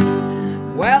man.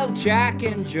 Well, Jack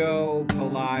and Joe,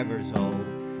 Calivers old,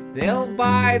 they'll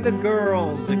buy the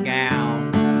girls a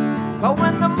gown. But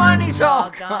when the money's all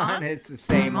gone, it's the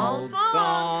same old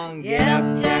song. Get up,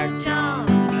 Jack John,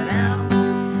 sit down.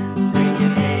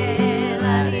 Singing, hey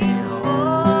laddie,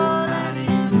 oh laddie,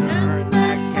 turn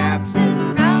that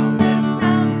capstan round and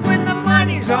round. When the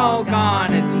money's all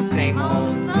gone, it's the same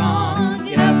old song.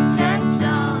 Get up, Jack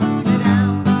John, sit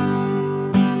down.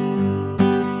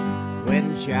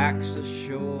 When Jack's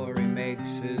ashore, he makes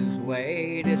his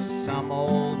way to some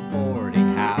old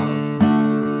boarding house.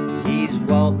 He's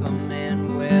welcomed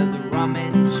in with rum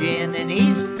and gin, and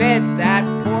he's fed that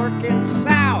pork and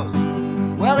souse.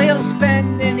 Well, he'll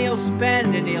spend and he'll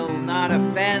spend and he'll not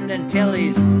offend until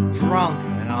he's drunk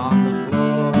and on the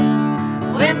floor.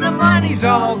 When the money's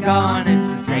all gone, it's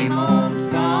the same old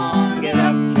song. Get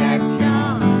up, Jack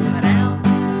John, sit down.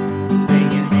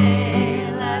 Singing, hey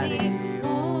laddie,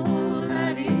 oh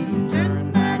laddie,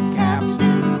 turn that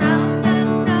capstan round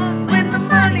and round. When the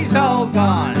money's all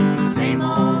gone, it's the same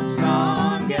old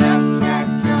song. Get up, Jack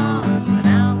John, sit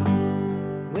down.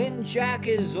 When Jack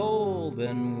is old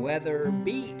and weather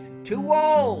beat, too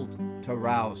old to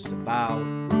roust about,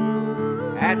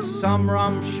 at some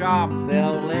rum shop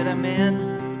they'll let him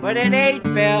in, but at 8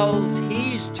 bells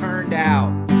he's turned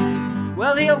out.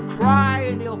 Well, he'll cry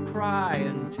into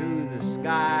the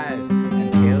skies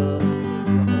until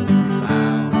the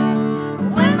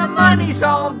sound. When the money's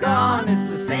all gone, it's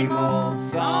the same old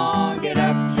song. Get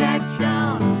up, Jack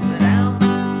John, sit down.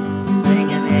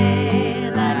 Singing,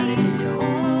 hey laddie,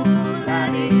 oh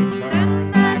laddie,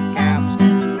 turn that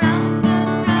capstan round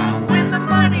and round. When the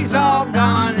money's all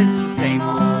gone, it's the same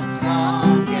old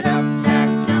song. Get up, Jack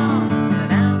John, sit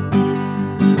down.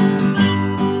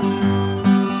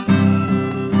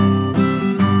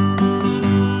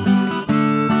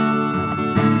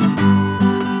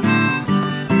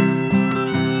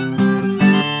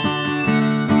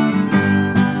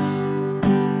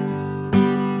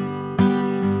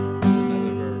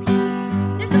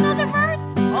 There's another verse.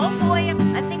 Oh boy,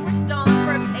 I think we're stalling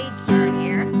for a page turn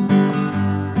here.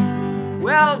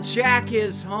 Well, Jack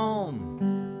is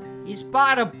home. He's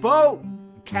bought a boat,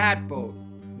 a catboat,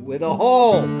 with a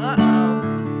hole.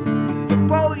 Uh-oh. The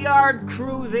boatyard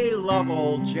crew, they love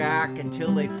old Jack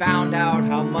until they found out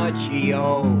how much he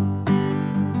owed.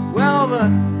 Well,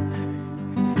 the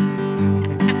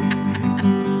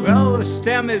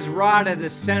stem is rotted, the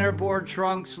centerboard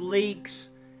trunks leaks,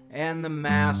 and the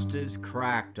mast is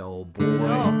cracked, oh boy.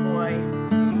 Oh boy.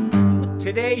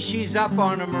 Today she's up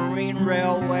on a marine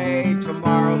railway,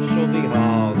 tomorrow she'll be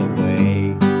hauled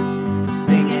away.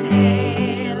 Singing,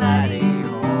 hey laddie,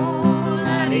 oh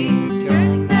laddie,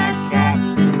 turn that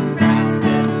capstan round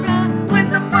and round.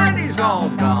 When the money's all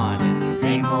gone, it's the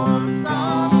same old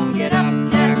song. Get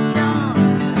up, Jack John,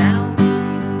 sit down.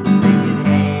 Singing,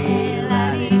 hey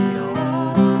laddie,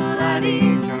 oh laddie,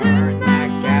 turn that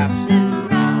capstan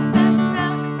round and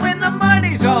round. When the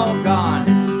money's all gone,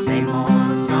 it's the same old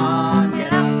song.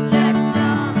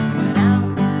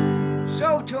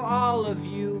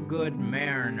 good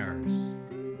mariners,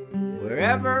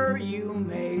 wherever you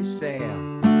may sail.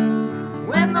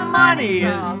 When the money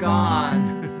is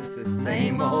gone, it's the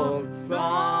same old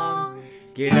song.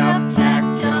 Get up, Jack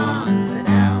John, sit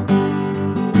down,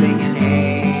 singing,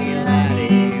 hey,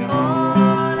 laddie,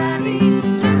 oh, laddie,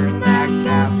 turn that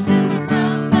castle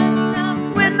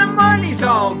round. When the money's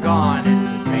all gone,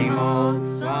 it's the same old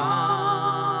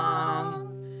song.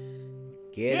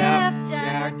 Get up,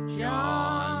 Jack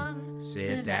John,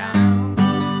 sit down.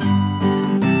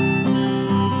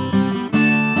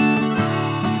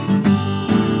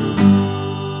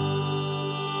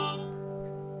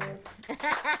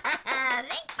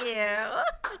 Thank you.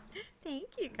 Thank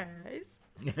you, guys.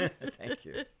 Thank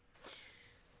you.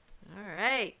 All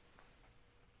right.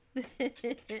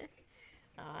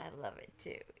 Oh, I love it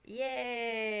too.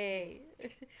 Yay.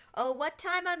 Oh, what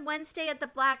time on Wednesday at the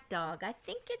Black Dog? I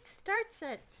think it starts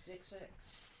at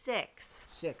 6.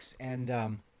 6.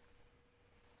 And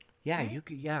yeah, you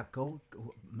could go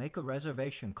make a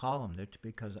reservation. Call them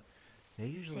because they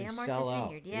usually Sam sell Martha's out.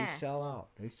 Vineyard, yeah.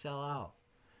 They sell out.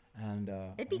 And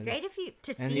it'd be great if you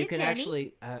to see and you, you can Jenny.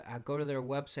 actually go to their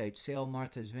website, Sale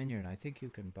Martha's Vineyard. I think you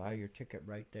can buy your ticket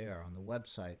right there on the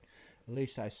website. At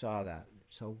least I saw that.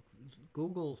 So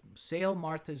Google Sale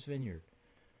Martha's Vineyard.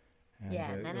 And,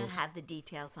 Yeah, and then it'll have the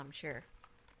details, I'm sure.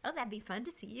 Oh, that'd be fun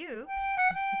to see you.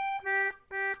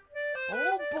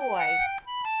 Oh, boy.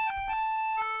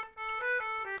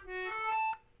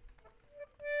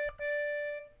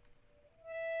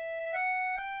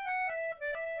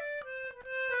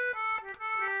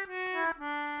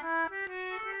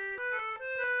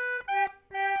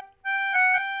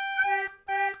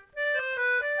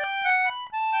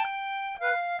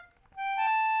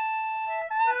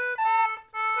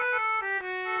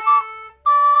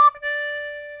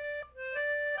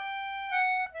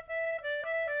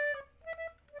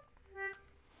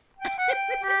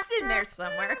 It's in there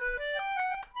somewhere.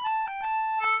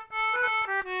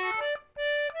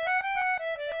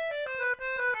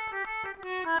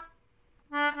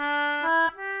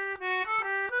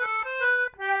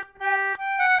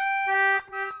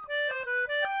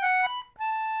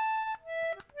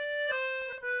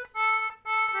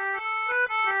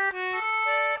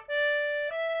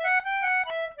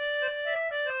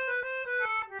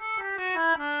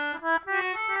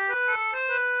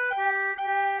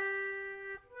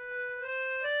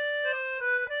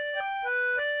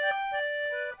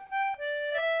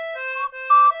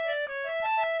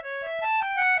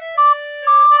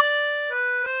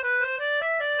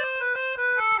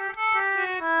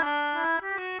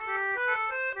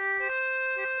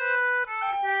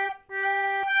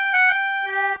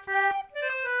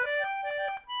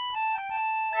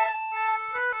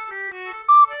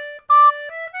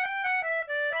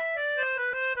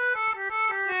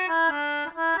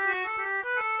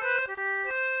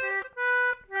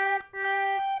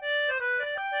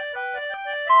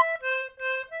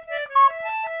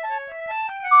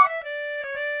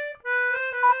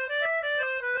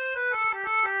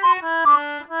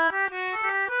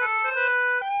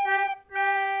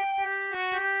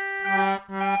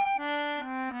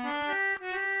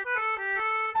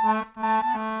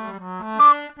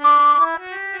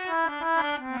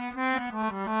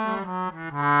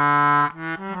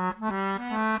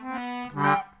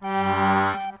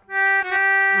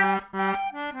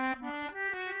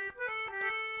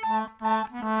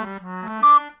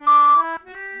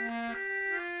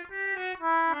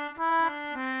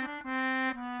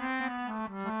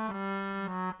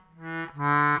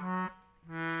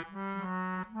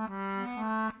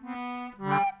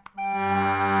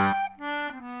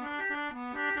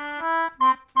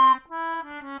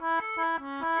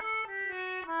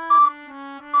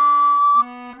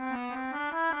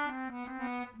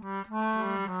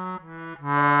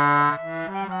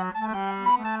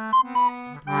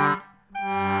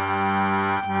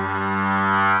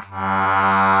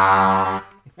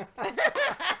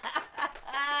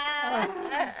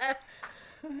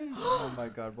 Oh my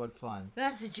God, what fun!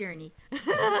 That's a journey. We're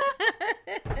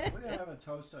gonna have a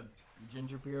toast on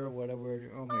ginger beer or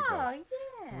whatever. Oh my Oh, God!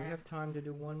 yeah. Do we have time to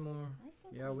do one more?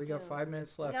 think Yeah, we do. got 5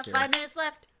 minutes We left. got here. 5 minutes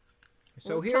left.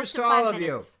 So We'll here's toast to in all 5 of you.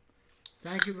 minutes.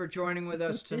 Thank you for joining with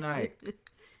us tonight.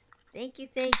 Thank you,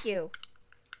 thank you.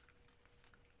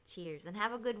 Cheers, and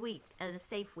have a good week and a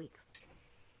safe week.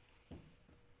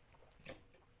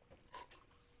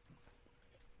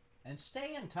 And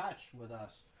stay in touch with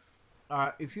us.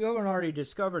 If you haven't already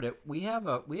discovered it, we have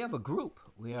a group.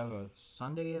 We have a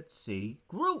Sunday at Sea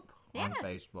group on Yeah.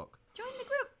 Facebook. Join the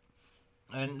group.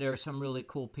 And there are some really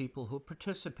cool people who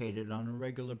participated on a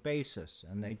regular basis,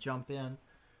 and they jump in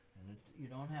And you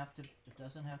don't have to. It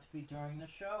doesn't have to be during the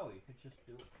show. You could just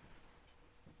do it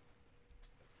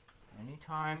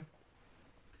anytime.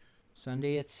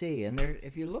 Sunday at Sea, and there,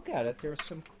 if you look at it, there's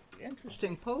some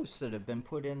interesting posts that have been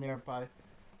put in there by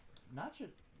not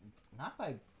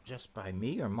just by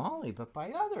me or Molly, but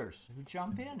by others who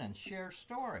jump in and share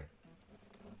story.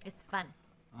 It's fun.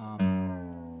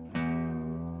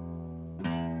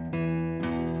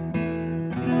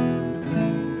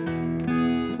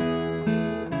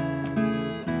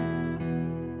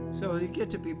 So you get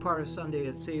to be part of Sunday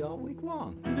at Sea all week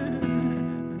long.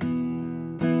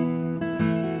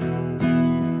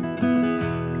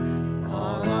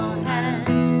 All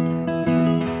hands to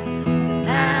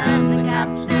man the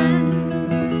capstan.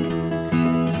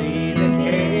 See the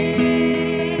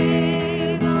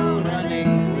cable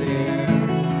running clear.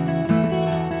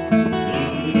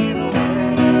 Heave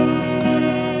away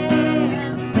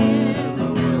and fill the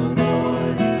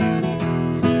wheelboard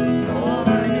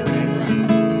for New England.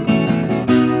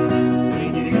 We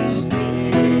do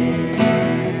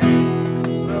steer,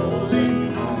 rolling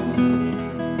home,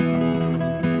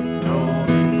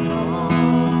 rolling home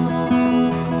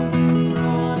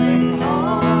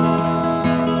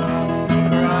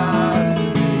across the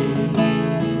sea,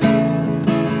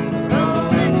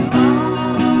 Rolling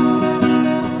home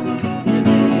to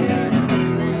dear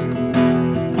New England.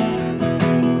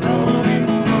 Rolling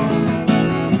home,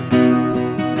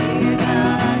 dear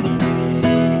country.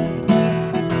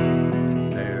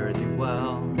 fare thee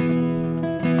well.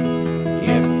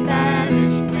 Yes,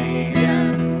 Spanish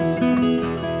maidens,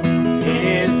 it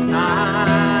is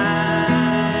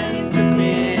time to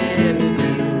bid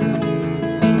adieu.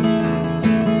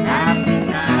 Happy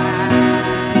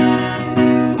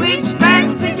times we've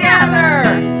spent together.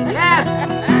 Yes,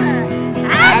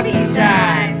 Happy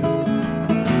times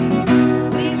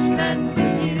we've spent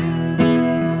with you.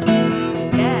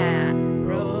 Yeah,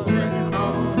 rolling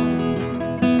home,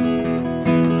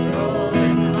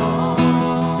 rolling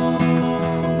home,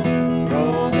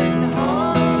 rolling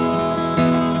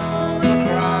home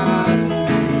across the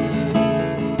sea.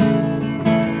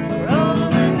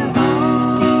 rolling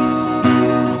home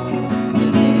to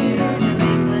dear New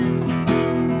England.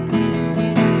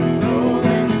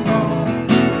 Rolling home,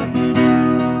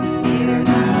 dear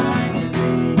country.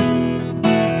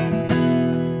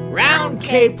 Round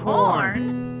Cape Horn,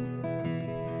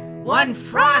 one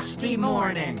frosty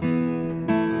morning,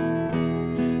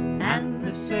 and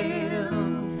the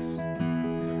sails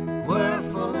were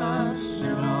full of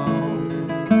snow.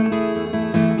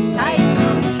 Tight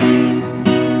those streets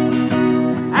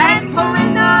and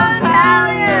pulling those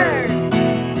halyards.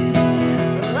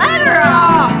 Let her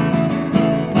off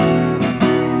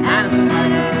and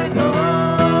let her go.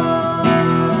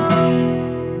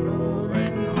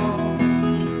 Rolling home,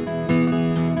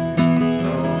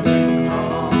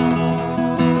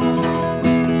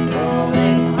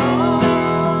 Rolling home,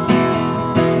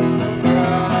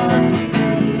 across the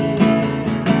sea.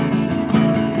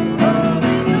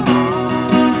 rolling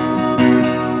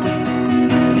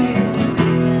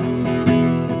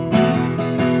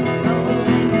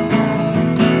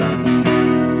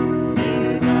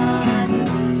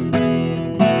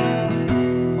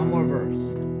One more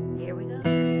verse. Here we go.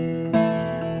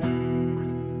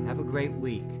 Have a great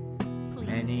week. Please.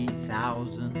 Many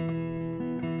thousand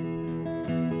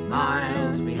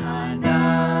miles behind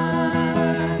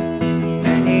us.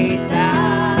 Many thousand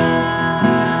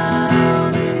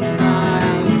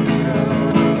miles to go.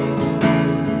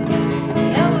 The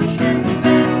ocean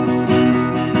lifts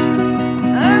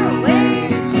her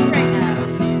waves to bring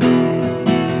us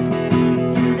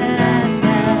to that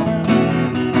bell.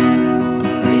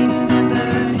 Remember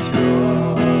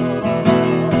shore,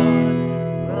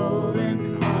 rolling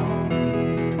home,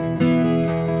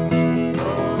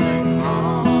 rolling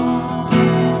home,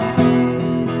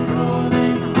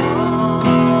 rolling home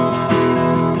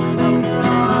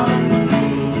across the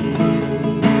sea.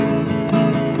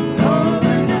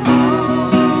 Rolling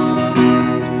home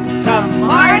To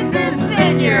Martha's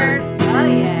Vineyard. oh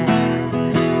yeah,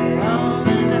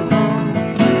 rolling home,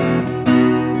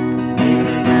 dear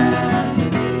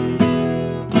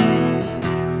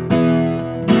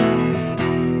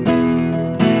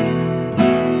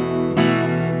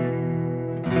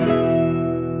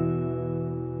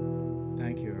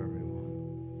Thank you,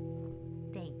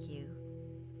 everyone. Thank you.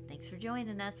 Thanks for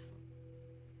joining us.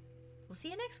 We'll see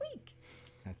you next week.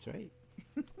 That's right.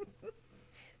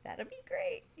 That'll be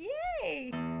great.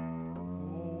 Yay!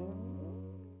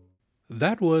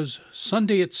 That was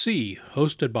Sunday at Sea,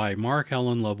 hosted by Mark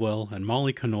Allen Lovewell and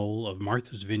Molly Knoll of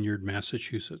Martha's Vineyard,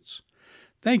 Massachusetts.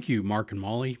 Thank you, Mark and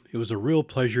Molly. It was a real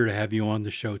pleasure to have you on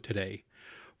the show today.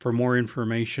 For more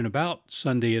information about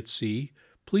Sunday at Sea,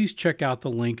 please check out the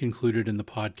link included in the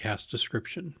podcast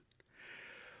description.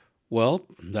 Well,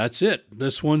 that's it.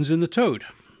 This one's in the tote.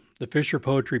 The Fisher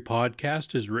Poetry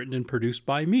Podcast is written and produced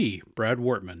by me, Brad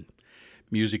Wortman.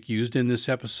 Music used in this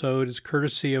episode is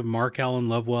courtesy of Mark Allen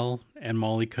Lovewell and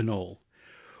Molly Knoll.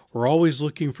 We're always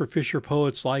looking for Fisher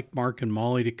poets like Mark and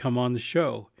Molly to come on the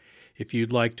show. If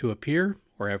you'd like to appear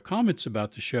or have comments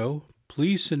about the show,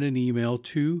 please send an email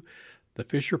to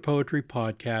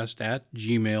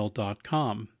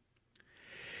thefisherpoetrypodcast@gmail.com.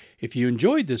 If you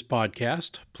enjoyed this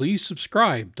podcast, please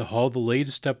subscribe to haul the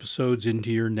latest episodes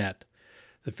into your net.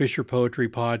 The Fisher Poetry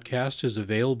Podcast is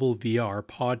available via our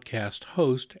podcast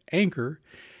host, Anchor,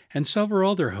 and several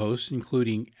other hosts,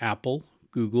 including Apple,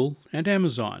 Google, and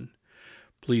Amazon.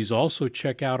 Please also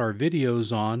check out our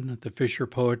videos on the Fisher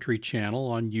Poetry channel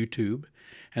on YouTube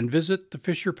and visit the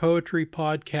Fisher Poetry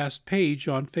Podcast page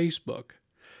on Facebook.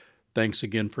 Thanks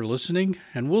again for listening,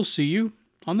 and we'll see you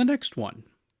on the next one.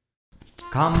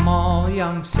 Come all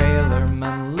young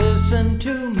sailormen, listen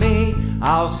to me.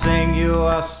 I'll sing you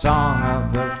a song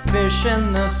of the fish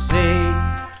in the sea.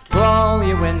 Blow,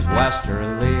 ye winds,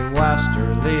 westerly,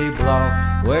 westerly blow.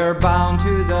 We're bound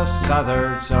to the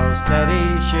southward, so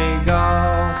steady she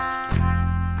goes.